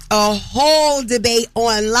sparked a whole debate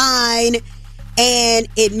online, and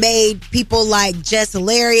it made people like Jess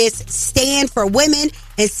Hilarious stand for women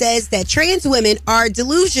and says that trans women are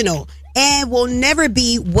delusional and will never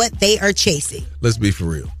be what they are chasing. Let's be for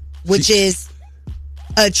real. Which is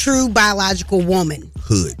a true biological woman.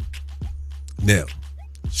 Hood. Now,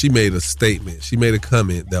 she made a statement. She made a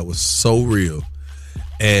comment that was so real.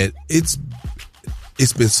 And it's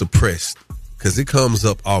been suppressed because it comes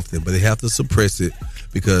up often, but they have to suppress it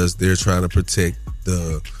because they're trying to protect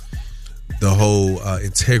the whole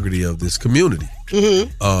integrity of this community, the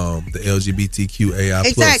LGBTQAI+.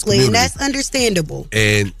 Exactly, and that's understandable.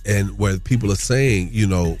 And where people are saying,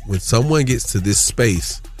 when someone gets to this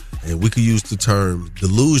space, and we could use the term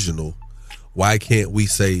delusional, why can't we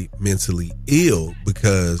say mentally ill?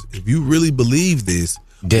 Because if you really believe this,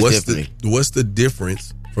 What's the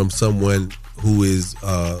difference from someone who is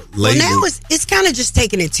labeled? Well, now it's kind of just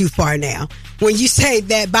taking it too far now. When you say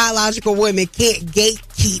that biological women can't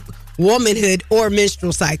gatekeep womanhood or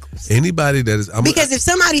menstrual cycles. Anybody that is... because if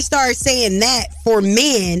somebody starts saying that for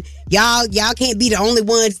men, y'all can't be the only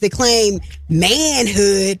ones that claim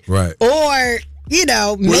manhood. Right. Or,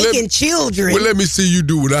 making children. Well, let me see you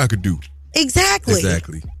do what I could do. Exactly.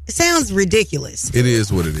 It sounds ridiculous. It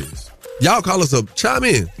is what it is. Y'all call us up. Chime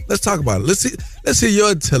in. Let's talk about it. Let's hear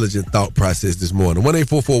your intelligent thought process this morning.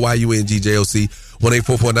 1-844-YUNGJOC.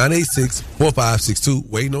 1-844-986-4562.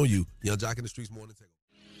 Waiting on you. Young Jock in the Streets Morning Takeover.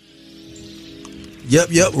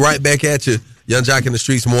 Yep. Right back at you. Young Jock in the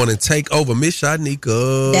Streets Morning Takeover. Miss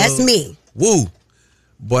Shanika. That's me. Woo.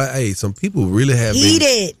 Boy, hey, some people really have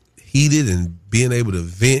been heated and being able to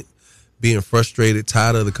vent, being frustrated,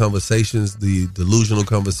 tired of the conversations, the delusional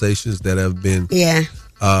conversations that have been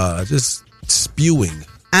just spewing.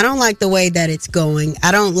 I don't like the way that it's going.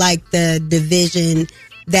 I don't like the division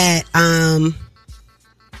that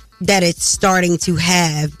it's starting to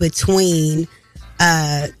have between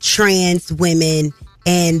trans women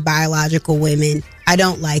and biological women. I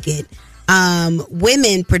don't like it.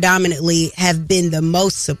 Women predominantly have been the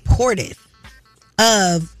most supportive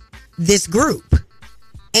of this group.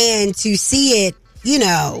 And to see it,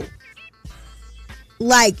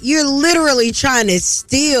 like you're literally trying to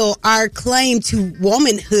steal our claim to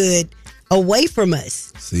womanhood away from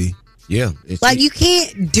us. See? Yeah. You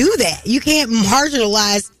can't do that. You can't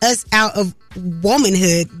marginalize us out of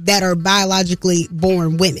womanhood that are biologically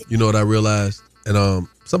born women. You know what I realized? And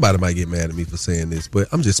somebody might get mad at me for saying this, but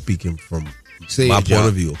I'm just speaking from my point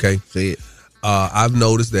of view, okay? Say it. I've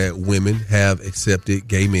noticed that women have accepted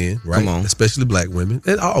gay men, right? Come on. Especially black women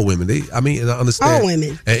and all women. And I understand. All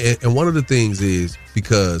women. And one of the things is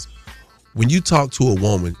because when you talk to a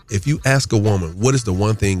woman, if you ask a woman what is the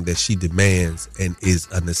one thing that she demands and is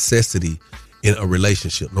a necessity in a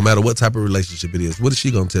relationship, no matter what type of relationship it is, what is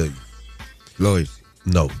she going to tell you? Loyalty.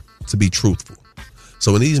 No, to be truthful.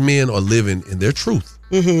 So when these men are living in their truth,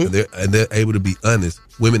 and they're able to be honest,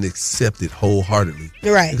 women accept it wholeheartedly.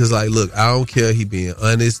 Right. Because look, I don't care. He being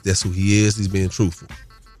honest. That's who he is. He's being truthful.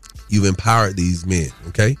 You've empowered these men,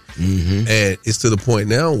 okay? And it's to the point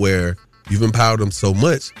now where you've empowered them so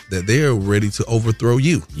much that they're ready to overthrow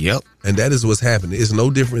you. Yep. And that is what's happening. It's no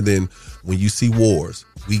different than when you see wars.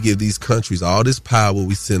 We give these countries all this power.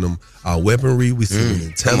 We send them our weaponry. We send them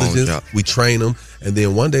intelligence. We train them. And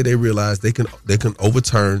then one day they realize they can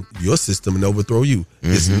overturn your system and overthrow you.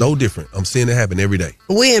 It's no different. I'm seeing it happen every day.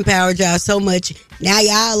 We empowered y'all so much. Now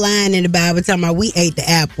y'all lying in the Bible talking about we ate the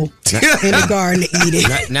apple in the Garden of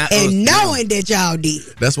Eden. And knowing that y'all did.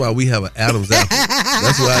 That's why we have an Adam's apple.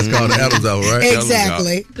 That's why it's called an Adam's apple, right?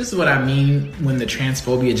 Exactly. This is what I mean when the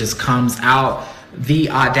transphobia just comes out. The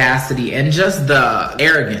audacity and just the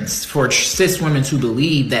arrogance for cis women to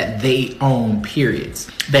believe that they own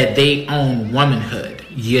periods, that they own womanhood.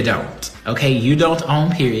 You don't. Okay, you don't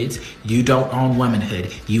own periods. You don't own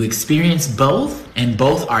womanhood. You experience both, and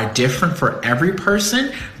both are different for every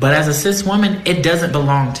person. But as a cis woman, it doesn't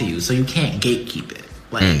belong to you, so you can't gatekeep it.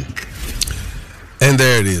 And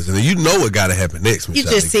there it is. And you know what got to happen next. You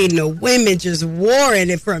just seen the women just warring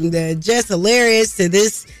it from the Just Hilarious to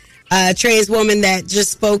this trans woman that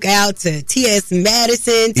just spoke out to T.S.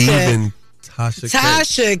 Madison to even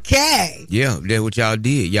Tasha K. Yeah, that's what y'all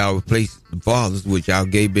did. Y'all replaced the fathers with y'all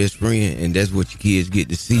gay best friend, and that's what your kids get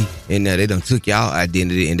to see. And now they done took y'all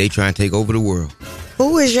identity and they trying to take over the world.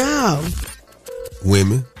 Who is y'all?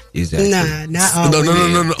 Women. Nah, not all.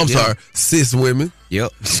 No. I'm sorry. Cis women.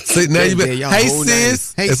 Yep. See, now you been, hey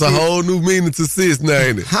sis. Hey, it's sis. A whole new meaning to sis now,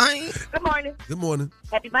 ain't it? Hi. Good morning. Good morning.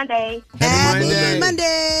 Happy Monday. Happy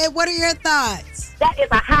Monday. What are your thoughts? That is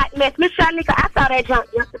a hot mess. Miss Shanika, I saw that junk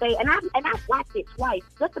yesterday, and I watched it twice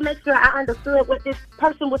just to make sure I understood what this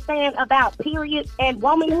person was saying about periods and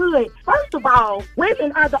womanhood. First of all,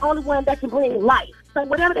 women are the only one that can bring life. So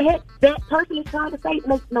whatever the heck that person is trying to say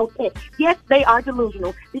makes no sense. Yes, they are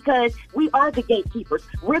delusional because we are the gatekeepers.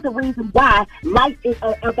 We're the reason why life is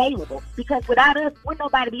available. Because without us, would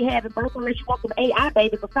nobody be having birth unless you want some AI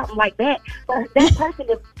babies or something like that. For that person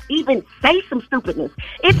to even say some stupidness,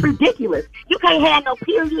 it's ridiculous. You can't have no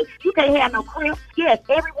period. You can't have no cramps. Yes,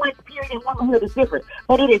 everyone's period and womanhood is different,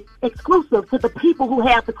 but it is exclusive to the people who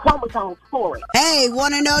have the chromosomes for it. Hey,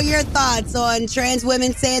 want to know your thoughts on trans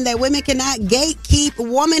women saying that women cannot gatekeep keep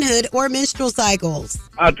womanhood or menstrual cycles?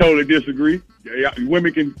 I totally disagree. Yeah,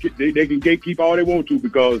 women can gatekeep all they want to,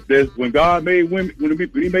 because when God made women, when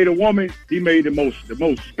he made a woman, he made the most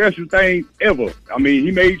special thing ever. I mean,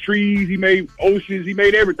 he made trees, he made oceans, he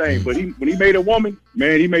made everything. But when he made a woman,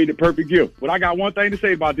 man, he made the perfect gift. But I got one thing to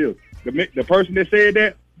say about this: the person that said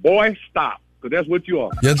that, boy, stop, because that's what you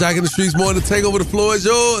are. Young Jock in the Streets Morning Takeover. The floor is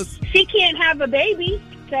yours. She can't have a baby,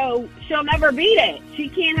 so she'll never be that. She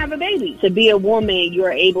can't have a baby. To be a woman,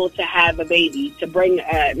 you're able to have a baby. To bring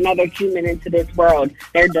another human into this world,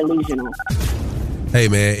 they're delusional. Hey,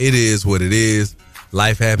 man, it is what it is.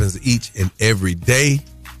 Life happens each and every day.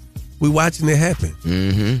 We watching it happen.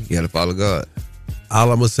 Mm-hmm. You got to follow God.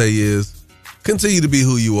 All I'm going to say is continue to be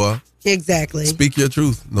who you are. Exactly. Speak your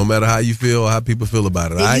truth, no matter how you feel or how people feel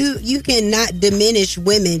about it. All right? You cannot diminish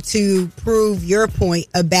women to prove your point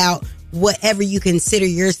about whatever you consider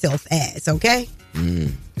yourself as, okay?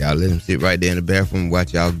 Y'all let them sit right there in the bathroom,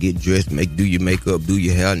 watch y'all get dressed, do your makeup, do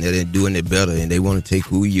your hair, and they're doing it better, and they want to take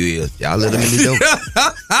who you is. Y'all let them in the door.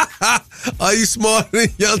 Are you smarter than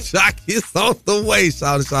Young Jock? It's on the way.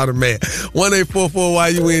 Shout it, man.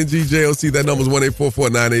 1-844-YUNGJOC. That number's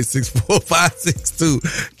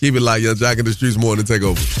 1-844-986-4562. Keep it like Young Jock in the Streets Morning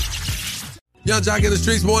Takeover. Young Jock in the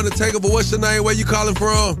Streets Morning Takeover. What's your name? Where you calling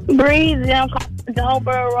from? Breezy, I'm calling from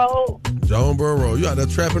Jonesboro Road. Jonesboro Road. You out there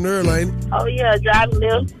trapping early, ain't it? Oh, yeah, driving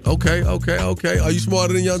lift. Okay. Are you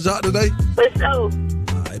smarter than Young Jock today? For sure.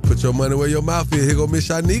 All right, put your money where your mouth is. Here go Miss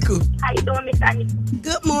Shanika. How you doing, Miss Shanika?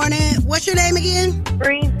 Good morning. What's your name again?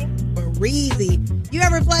 Breezy. You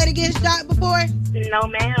ever played against Jock before? No,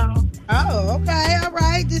 ma'am. Oh, okay. All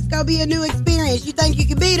right. This gonna be a new experience. You think you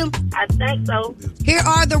can beat him? I think so. Here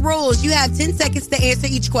are the rules. You have 10 seconds to answer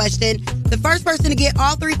each question. The first person to get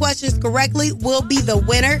all 3 questions correctly will be the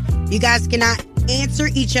winner. You guys cannot answer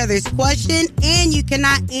each other's question, and you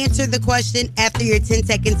cannot answer the question after your 10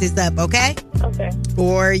 seconds is up, okay? Okay.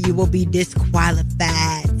 Or you will be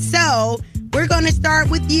disqualified. So, we're going to start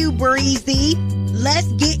with you, Breezy.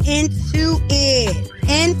 Let's get into it.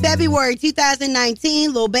 In February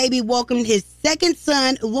 2019, Lil Baby welcomed his second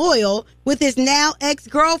son, Loyal, with his now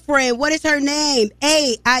ex-girlfriend. What is her name?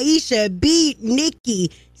 A, Aisha. B,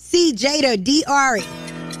 Nikki. C, Jada. D, Ari.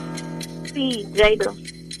 C, Jada.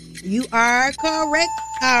 You are correct.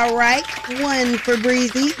 All right. 1 for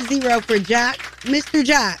Breezy, 0 for Jock. Mr.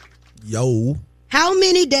 Jock. Yo. How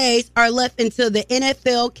many days are left until the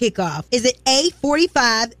NFL kickoff? Is it A,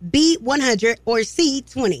 45, B, 100, or C,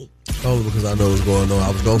 20? Oh, because I know what's going on.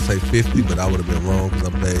 I was going to say 50, but I would have been wrong because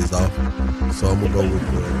I'm days off. So I'm going to go with,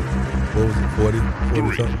 what was it,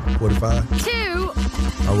 40 something? 45? 2.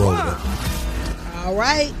 I'll roll with that. All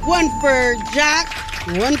right. 1 for Jock,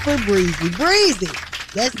 1 for Breezy. Breezy,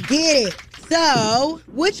 let's get it. So,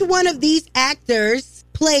 which one of these actors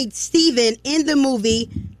played Steven in the movie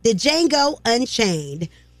The Django Unchained?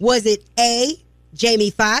 Was it A,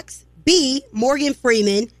 Jamie Foxx, B, Morgan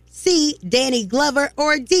Freeman, C, Danny Glover,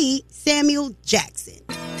 or D, Samuel Jackson?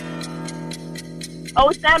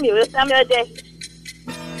 Oh, Samuel. It's Samuel Jackson.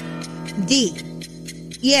 D.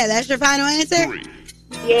 Yeah, that's your final answer? 3.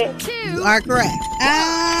 Yeah. 2. You are correct.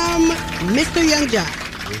 Mr. Young Jock.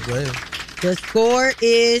 The score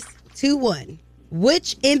is 2-1.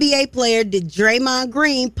 Which NBA player did Draymond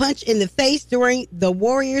Green punch in the face during the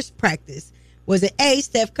Warriors practice? Was it A,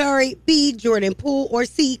 Steph Curry, B, Jordan Poole, or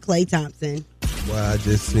C, Klay Thompson? Well, I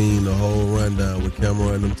just seen the whole rundown with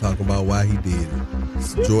Cameron and them talking about why he did it.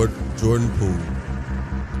 It's Jordan Poole.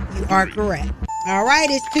 You are correct. All right,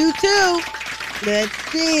 it's 2-2. Let's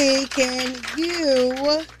see. Can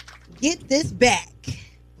you get this back?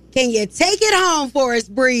 Can you take it home for us,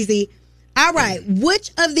 Breezy? All right.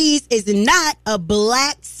 Which of these is not a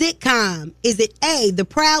black sitcom? Is it A, The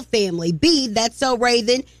Proud Family, B, That's So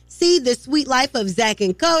Raven, C, The Sweet Life of Zach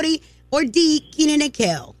and Cody, or D, Kenan and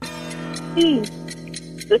Kel? The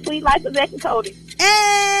Sweet Life of Zach and Cody.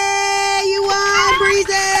 Hey, you won,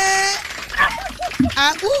 Breezy.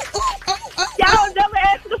 Y'all never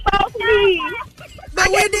answer the phone for me. But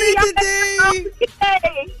we did today.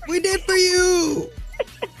 We did for you.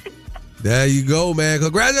 There you go, man.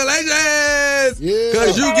 Congratulations.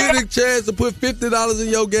 Because you get a chance to put $50 in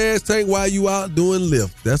your gas tank while you out doing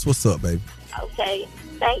Lyft. That's what's up, baby. Okay.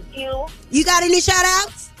 Thank you. You got any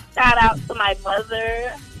shout-outs? Shout out to my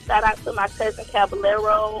mother. Shout out to my cousin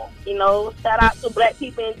Caballero. You know, shout out to black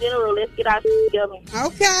people in general. Let's get our shit together.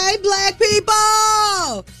 Okay, black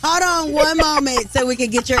people. Hold on one moment so we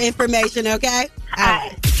can get your information, okay? All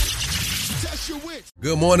right.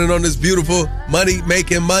 Good morning on this beautiful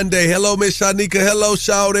money-making Monday. Hello, Miss Shanika. Hello,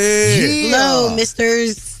 Shawty. Hello,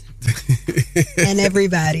 misters. and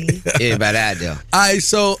everybody. Everybody out there. All right,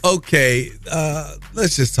 so, okay,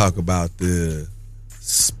 let's just talk about the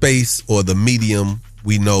space or the medium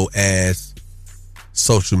we know as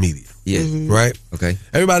social media. Yes. Right? Okay.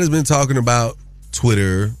 Everybody's been talking about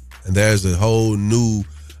Twitter, and there's a whole new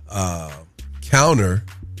counter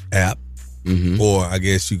app, or I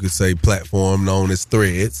guess you could say platform known as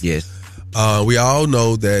Threads. Yes. We all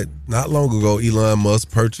know that not long ago, Elon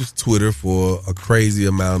Musk purchased Twitter for a crazy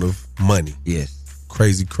amount of money. Yes.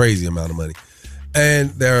 Crazy amount of money. And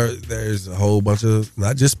there's a whole bunch of,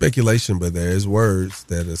 not just speculation, but there's words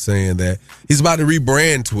that are saying that he's about to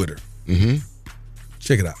rebrand Twitter.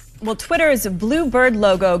 Check it out. Well, Twitter's Bluebird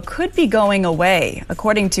logo could be going away.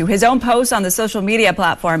 According to his own post on the social media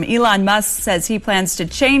platform, Elon Musk says he plans to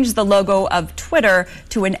change the logo of Twitter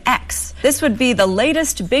to an X. This would be the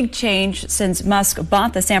latest big change since Musk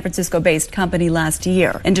bought the San Francisco-based company last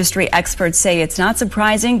year. Industry experts say it's not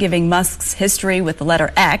surprising given Musk's history with the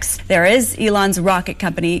letter X. There is Elon's rocket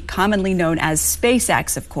company, commonly known as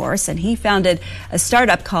SpaceX, of course, and he founded a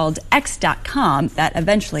startup called X.com that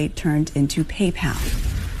eventually turned into PayPal.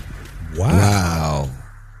 Wow.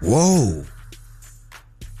 Whoa.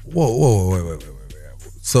 Wait.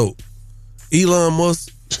 So, Elon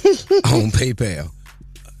Musk on PayPal.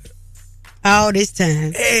 All this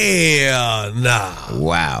time. Hell nah.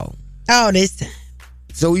 Wow. All this time.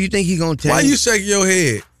 So you think he gonna tell? Why you shaking your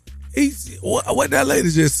head? What that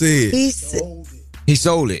lady just said. He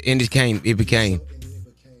sold it, and it became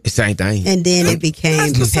the same thing. And then it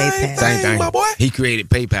became PayPal. Same thing. My boy. He created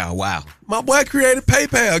PayPal. Wow. My boy created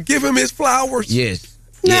PayPal. Give him his flowers. Yes.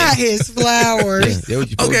 Not his flowers.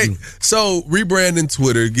 Okay, so rebranding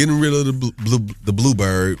Twitter, getting rid of the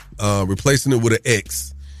Bluebird, replacing it with an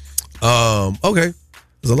X. Okay,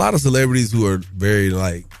 there's a lot of celebrities who are very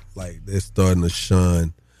like they're starting to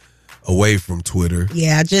shun away from Twitter.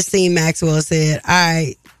 Yeah, I just seen Maxwell said, "All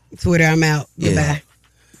right, Twitter, I'm out. Goodbye."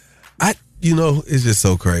 It's just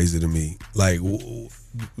so crazy to me. Like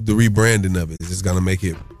the rebranding of it, is it gonna make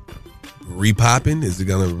it repopping? Is it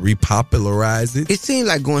gonna repopularize it? It seems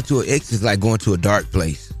like going to an X is like going to a dark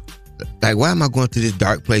place. Like, why am I going to this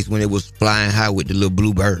dark place when it was flying high with the little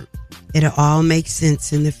blue bird? It'll all make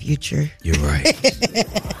sense in the future. You're right.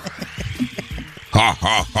 Ha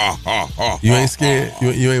ha ha ha ha. You ain't scared?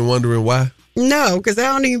 You ain't wondering why? No, because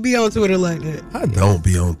I don't even be on Twitter like that. I don't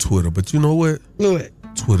be on Twitter, but you know what? What?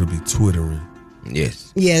 Twitter be twittering.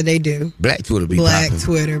 Yes. Yeah, they do. Black Twitter be Black popping.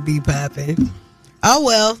 Twitter be popping. Oh,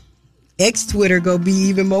 well. X Twitter go be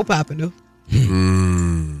even more popping, though.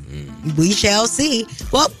 We shall see.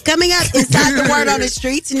 Well, coming up inside the Word on the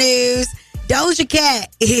Streets news, Doja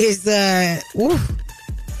Cat is,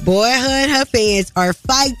 boy, her and her fans are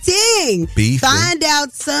fighting. Beefing. Find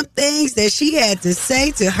out some things that she had to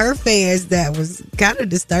say to her fans that was kind of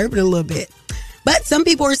disturbing a little bit. But some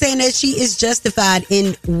people are saying that she is justified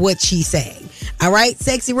in what she's saying. All right,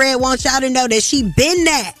 Sexy Red wants y'all to know that she been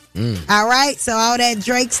that. All right, so all that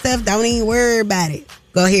Drake stuff, don't even worry about it.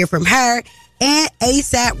 Go hear from her. And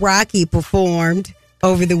A$AP Rocky performed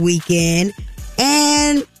over the weekend.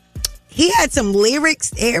 And he had some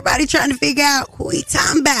lyrics. Everybody trying to figure out who he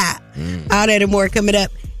talking about. All that and more coming up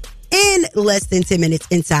in less than 10 minutes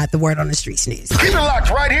inside the Word on the Streets news. Keep it locked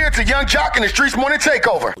right here to Young Jock in the Streets Morning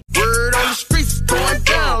Takeover. Word on the streets going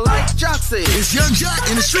down like Jock said. It's Young Jock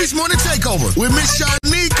in the Streets Morning Takeover with Miss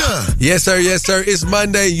Shanika. Yes, sir. Yes, sir. It's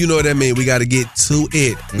Monday. You know what that means. We got to get to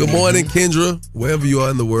it. Good morning, Kendra, wherever you are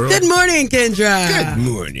in the world. Good morning, Kendra. Good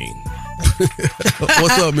morning.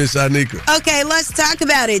 What's up, Miss Shanika? Okay, let's talk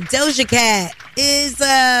about it. Doja Cat is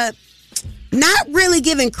not really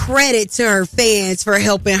giving credit to her fans for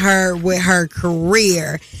helping her with her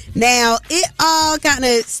career. Now, it all kind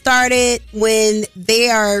of started when they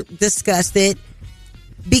are disgusted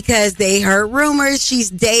because they heard rumors she's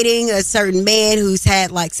dating a certain man who's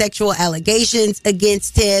had like sexual allegations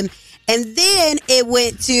against him. And then it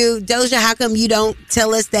went to, Doja, how come you don't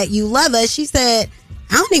tell us that you love us? She said,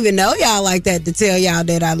 I don't even know y'all like that to tell y'all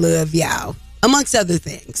that I love y'all, amongst other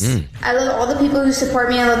things. I love all the people who support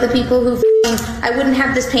me. I love the people who I wouldn't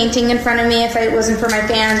have this painting in front of me if it wasn't for my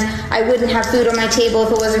fans. I wouldn't have food on my table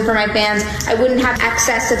if it wasn't for my fans. I wouldn't have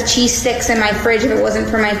excess of cheese sticks in my fridge if it wasn't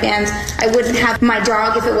for my fans. I wouldn't have my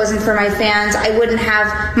dog if it wasn't for my fans. I wouldn't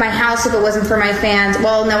have my house if it wasn't for my fans.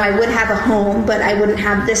 Well, no, I would have a home, but I wouldn't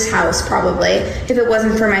have this house probably if it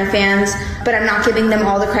wasn't for my fans. But I'm not giving them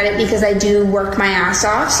all the credit because I do work my ass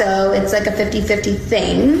off, so it's like a 50-50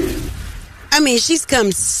 thing. I mean, she's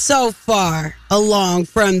come so far along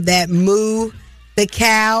from that Moo the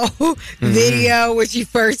Cow video when she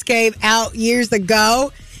first came out years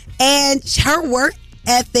ago. And her work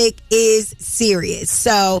ethic is serious.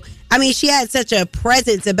 So, I mean, she had such a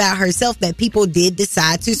presence about herself that people did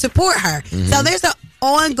decide to support her. So there's an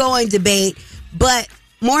ongoing debate, but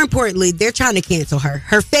more importantly, they're trying to cancel her.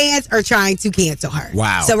 Her fans are trying to cancel her.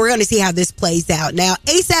 Wow. So we're going to see how this plays out. Now,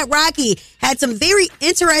 A$AP Rocky had some very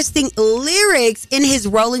interesting lyrics in his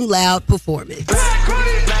Rolling Loud performance.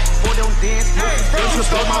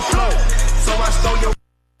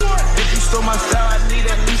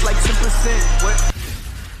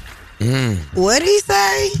 What did he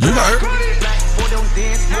say? You heard.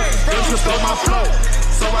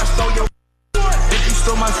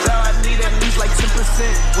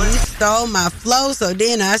 You stole my flow, so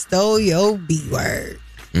then I stole your B word.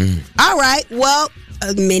 All right. Well,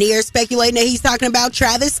 many are speculating that he's talking about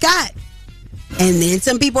Travis Scott. And then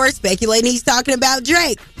some people are speculating he's talking about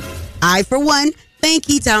Drake. I, for one, think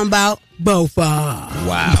he's talking about both of them.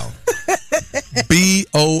 Wow.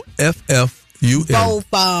 BOFFUN. Both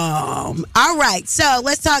of them. All right. So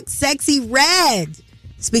let's talk Sexy Red.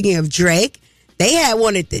 Speaking of Drake, they had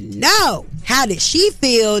wanted to know, how did she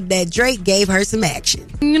feel that Drake gave her some action?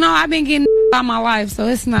 You know, I've been getting all my life, so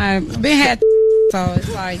it's not been had. So it's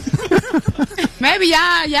like maybe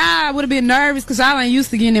y'all would have been nervous because I ain't used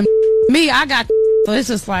to getting them. Me, I got. So it's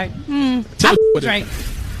just like, Drake.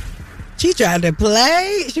 She tried to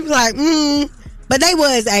play. She was like, But they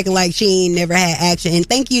was acting like she ain't never had action. And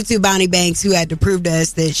thank you to Bonnie Banks, who had to prove to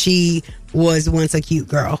us that she was once a cute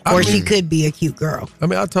girl, or she could be a cute girl. I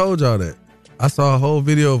mean, I told y'all that. I saw a whole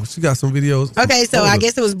video. She got some videos. Okay, so I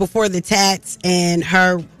guess it was before the tats and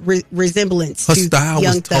her resemblance her to style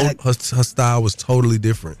Young was Thug. her style was totally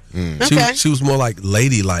different. Okay. She was more like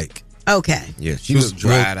ladylike. Okay. Yeah, she was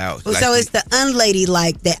dried out. Well, so it's the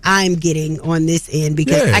unladylike that I'm getting on this end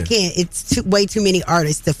because I can't. It's way too many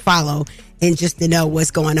artists to follow and just to know what's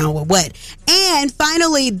going on with what. And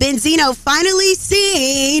finally, Benzino finally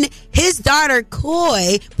seen his daughter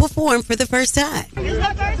Koi perform for the first time. It's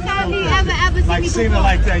the first time he ever seen like me seen perform. it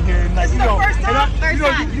like that, yeah. Like, It's the first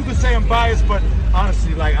time. You can say I'm biased, but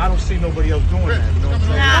honestly, like I don't see nobody else doing that. You know what I'm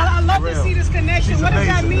saying? I love to see this connection. She's What does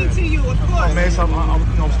that amazing, mean to you? Of course. Oh, man, so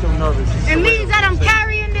I'm still nervous. It means that I'm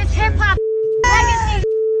carrying this hip hop legacy.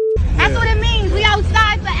 That's what it means. We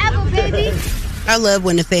outside forever, baby. I love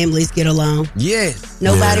when the families get along. Yes.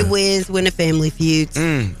 Nobody wins when the family feuds.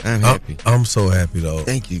 I'm happy. I'm so happy though.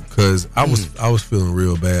 Thank you. Because I was feeling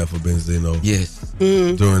real bad for Benzino. Yes.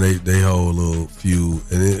 During they whole little feud,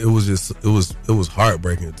 and it was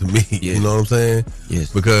heartbreaking to me. Yes. You know what I'm saying?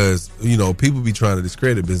 Yes. Because people be trying to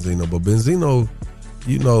discredit Benzino, but Benzino,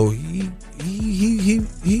 he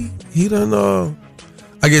done.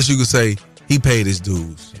 I guess you could say he paid his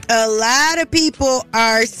dues. A lot of people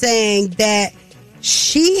are saying that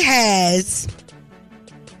she has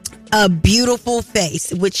a beautiful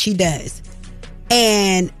face, which she does.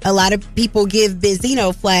 And a lot of people give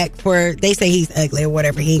Benzino flack for, they say he's ugly or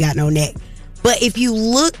whatever, he ain't got no neck. But if you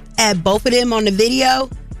look at both of them on the video,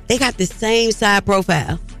 they got the same side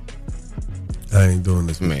profile. I ain't doing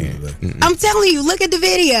this, man. I'm telling you, look at the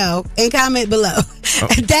video and comment below.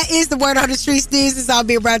 That is the Word on the Streets news. It's all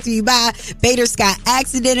being brought to you by Bader Scott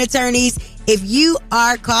Accident Attorneys. If you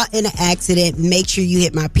are caught in an accident, make sure you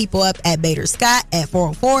hit my people up at Bader Scott at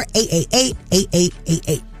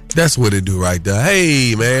 404-888-8888. That's what it do right there.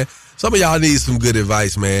 Hey, man. Some of y'all need some good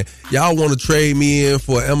advice, man. Y'all want to trade me in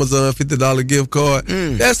for an Amazon $50 gift card?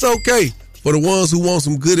 That's okay. For the ones who want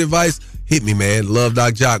some good advice, hit me, man. Love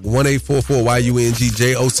Doc Jock,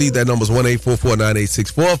 1-844-YUNGJOC. That number's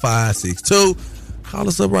 1-844-986-4562. Call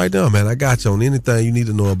us up right now, man. I got you on anything you need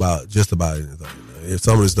to know about, just about anything. If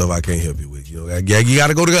some of the stuff I can't help you with, you got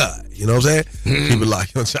to go to God. You know what I'm saying? Keep it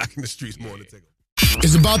locked on Jock in the Streets morning.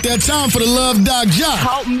 It's about that time for the Love Doc Jock.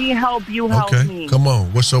 Help me, help you, help me. Come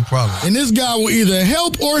on. What's your problem? And this guy will either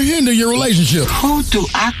help or hinder your relationship. Who do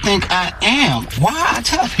I think I am? Why I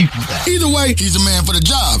tell people that? Either way, he's the man for the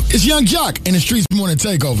job. It's Young Jock in the Streets Morning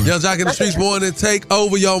Takeover. Young Jock in the Streets Morning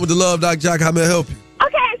Takeover. Y'all with the Love Doc Jock. How may I help you?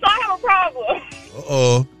 Okay, so I have a problem.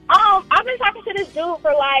 Uh-oh. I've been talking to this dude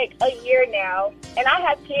for like a year now, and I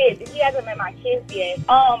have kids. He hasn't met my kids yet.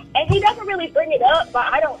 And he doesn't really bring it up, but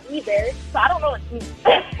I don't either. So I don't know what to do.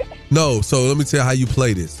 No, so let me tell you how you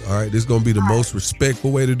play this. All right, this is gonna be the most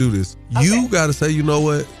respectful way to do this. Okay. You gotta say, you know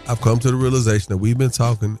what? I've come to the realization that we've been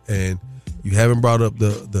talking, and you haven't brought up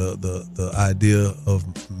the idea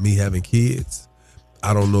of me having kids.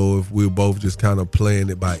 I don't know if we're both just kind of playing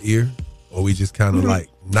it by ear, or we just kind of like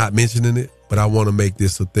not mentioning it. But I want to make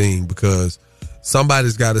this a thing because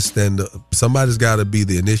somebody's got to stand up. Somebody's got to be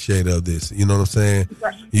the initiator of this. You know what I'm saying?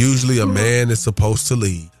 Right. Usually a man is supposed to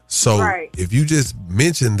lead. So if you just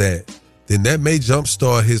mention that, then that may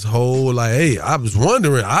jumpstart his whole like, hey, I was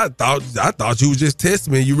wondering, I thought you was just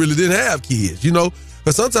testing me and you really didn't have kids, you know?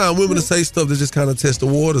 Because sometimes women will say stuff that just kind of test the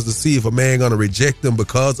waters to see if a man gonna reject them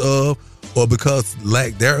because of or because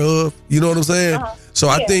lack thereof. You know what I'm saying? So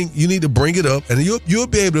I think you need to bring it up, and you'll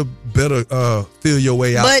be able to better feel your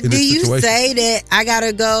way out. But in do this you situation. say that I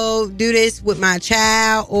gotta go do this with my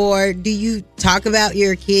child, or do you talk about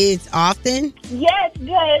your kids often? Yes,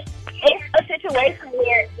 good. It's a situation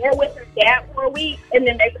where they're with their dad for a week, and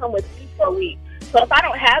then they come with me for a week. So if I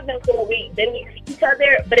don't have them for a week, then we see each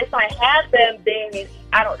other. But if I have them, then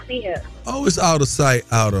I don't see him. Oh, it's out of sight,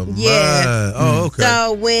 out of mind. Yeah. Oh, okay.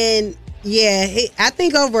 So when, I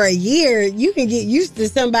think over a year, you can get used to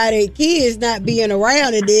somebody, kids not being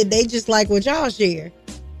around, and then they just like what y'all share.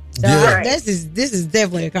 So this is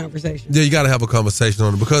definitely a conversation. Yeah, you got to have a conversation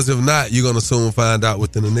on it, because if not, you're going to soon find out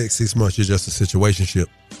within the next 6 months you're just a situationship.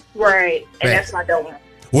 Right. And that's what I don't want.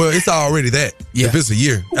 Well, it's already that. Yeah. If it's a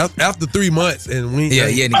year. After 3 months and we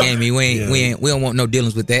in the game, we don't want no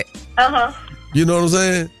dealings with that. You know what I'm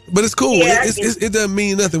saying? But it's cool. Yeah, it doesn't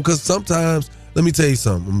mean nothing, because sometimes, let me tell you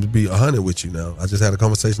something. I'm going to be 100 with you now. I just had a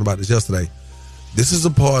conversation about this yesterday. This is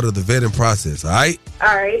a part of the vetting process, all right?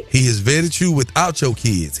 All right. He has vetted you without your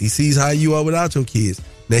kids. He sees how you are without your kids.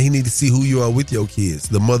 Now he needs to see who you are with your kids,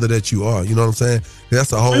 the mother that you are. You know what I'm saying?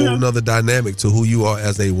 That's a whole nother dynamic to who you are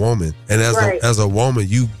as a woman. And as a woman,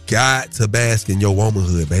 you got to bask in your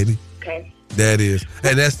womanhood, baby. Okay. That is.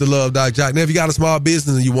 And that's the Love Doc Jock. Now, if you got a small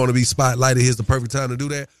business and you want to be spotlighted, here's the perfect time to do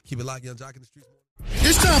that. Keep it locked, Young Jock in the Streets.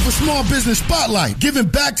 It's time for Small Business Spotlight, giving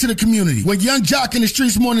back to the community with Young Jock in the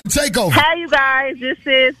Streets Morning Takeover. Hey, you guys, this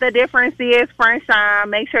is The Difference is Sunshine.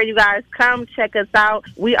 Make sure you guys come check us out.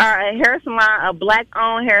 We are a hair salon, a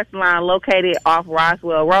black-owned hair salon located off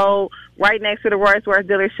Roswell Road, right next to the Royceworth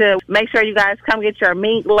dealership. Make sure you guys come get your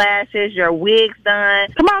mink lashes, your wigs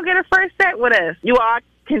done. Come on, get a first set with us. You all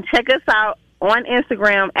can check us out on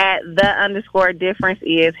Instagram at _difference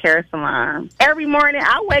is hair salon. Every morning,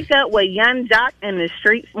 I wake up with Young Jock in the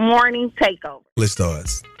Streets Morning Takeover. Let's start.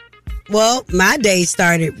 Well, my day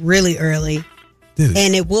started really early,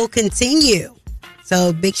 and it will continue.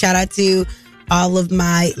 So big shout out to all of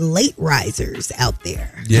my late risers out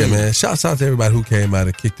there. Yeah, man. Shouts out to everybody who came out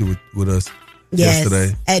and kicked it with us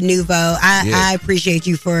yesterday. At Nouveau. I appreciate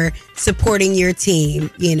you for supporting your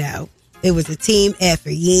team, you know. It was a team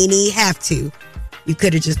effort. You ain't even have to. You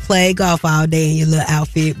could have just played golf all day in your little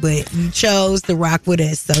outfit, but you chose to rock with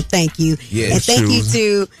us. So thank you. Yeah, and thank you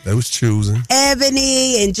to that was choosing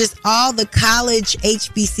Ebony and just all the college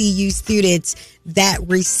HBCU students that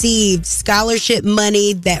received scholarship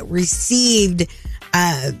money, that received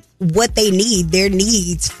what they need, their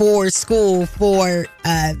needs for school for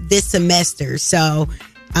this semester. So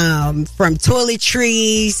from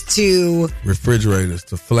toiletries to refrigerators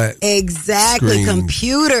to flat screens.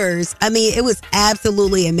 Computers. I mean, it was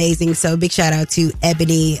absolutely amazing. So big shout out to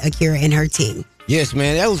Ebony, Akira, and her team. Yes,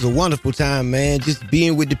 man, that was a wonderful time, man. Just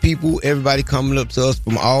being with the people, everybody coming up to us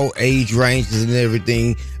from all age ranges and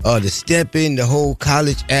everything. The stepping, the whole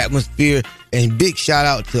college atmosphere, and big shout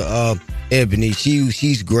out to Ebony.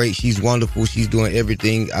 She's great. She's wonderful. She's doing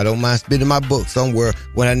everything. I don't mind spending my buck somewhere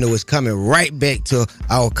when I know it's coming right back to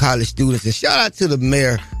our college students. And shout out to the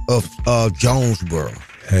mayor of Jonesboro.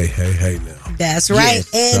 Hey now. That's right.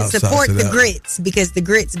 Yes. And support the grits, because the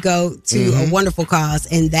grits go to a wonderful cause,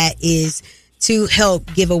 and that is to help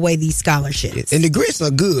give away these scholarships. And the grits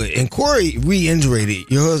are good. And Corey reiterated,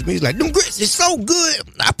 your husband, he's like, them grits is so good,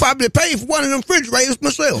 I probably paid for one of them refrigerators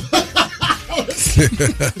myself. We're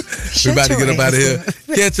about to get up out of here.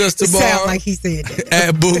 Catch us tomorrow. Sound like he said that.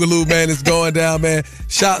 At Boogaloo, man. It's going down, man.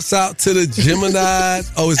 Shouts out to the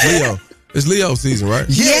Geminis. Oh, it's Leo. It's Leo season, right?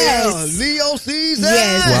 Yes. Leo season.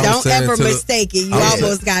 Yes. Well, don't ever mistake it. You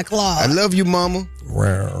almost got clawed. I love you, mama.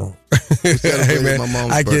 Wow. Hey,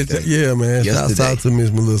 man, I get you. Yeah, man. Shouts out to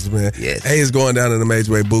Miss Melissa, man. Yes. Hey, it's going down in a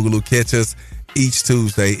major way. Boogaloo. Catch us each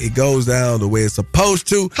Tuesday. It goes down the way it's supposed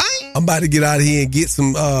to. Hi. I'm about to get out of here and get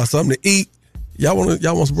some something to eat. Y'all want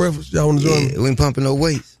some breakfast? Y'all want to join me? We ain't pumping no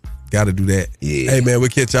weights. Got to do that. Yeah. Hey, man, we'll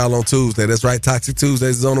catch y'all on Tuesday. That's right. Toxic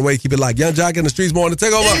Tuesdays is on the way. Keep it locked. Young Jock in the Streets Morning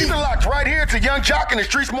Takeover. Keep it locked right here to Young Jock in the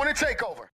Streets Morning Takeover.